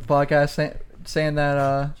just put up a podcast saying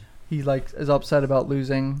that he like is upset about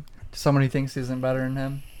losing to someone he thinks isn't better than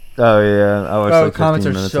him. Oh yeah. I watched Bro, like 15 comments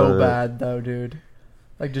are minutes so of it. bad though, dude.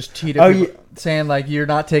 Like just cheated. Oh, people, saying like you're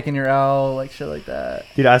not taking your L, like shit like that.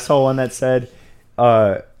 Dude, I saw one that said,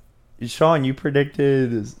 Sean, you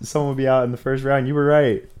predicted someone would be out in the first round. You were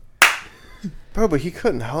right. Bro, but he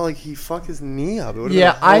couldn't. How like he fucked his knee up? It would've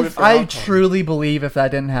Yeah, been a whole different I outcome. truly believe if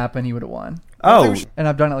that didn't happen, he would have won. Oh. And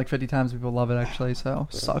I've done it like 50 times. People love it actually. So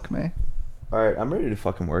suck me. All right, I'm ready to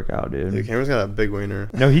fucking work out, dude. Dude, Cameron's got a big wiener.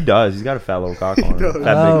 No, he does. He's got a fat little cock on him. does. Fat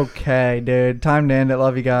big- Okay, dude. Time to end it.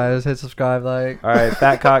 Love you guys. Hit subscribe, like. All right,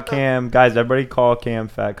 Fat Cock Cam. Guys, everybody call Cam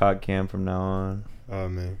Fat Cock Cam from now on. Oh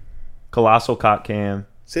man. Colossal Cock Cam.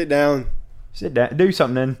 Sit down. Sit down. Do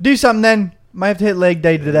something then. Do something then. Might have to hit leg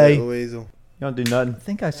day today. Little weasel. You don't do nothing. I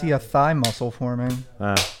think I see a thigh muscle forming.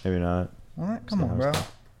 Maybe not. What? Come on, bro.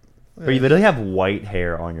 But you literally have white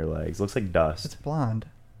hair on your legs. Looks like It's dust. blonde.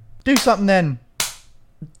 Do something then.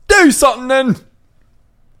 Say something then.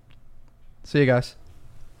 See you guys.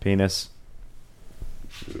 Penis.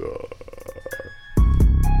 Yeah.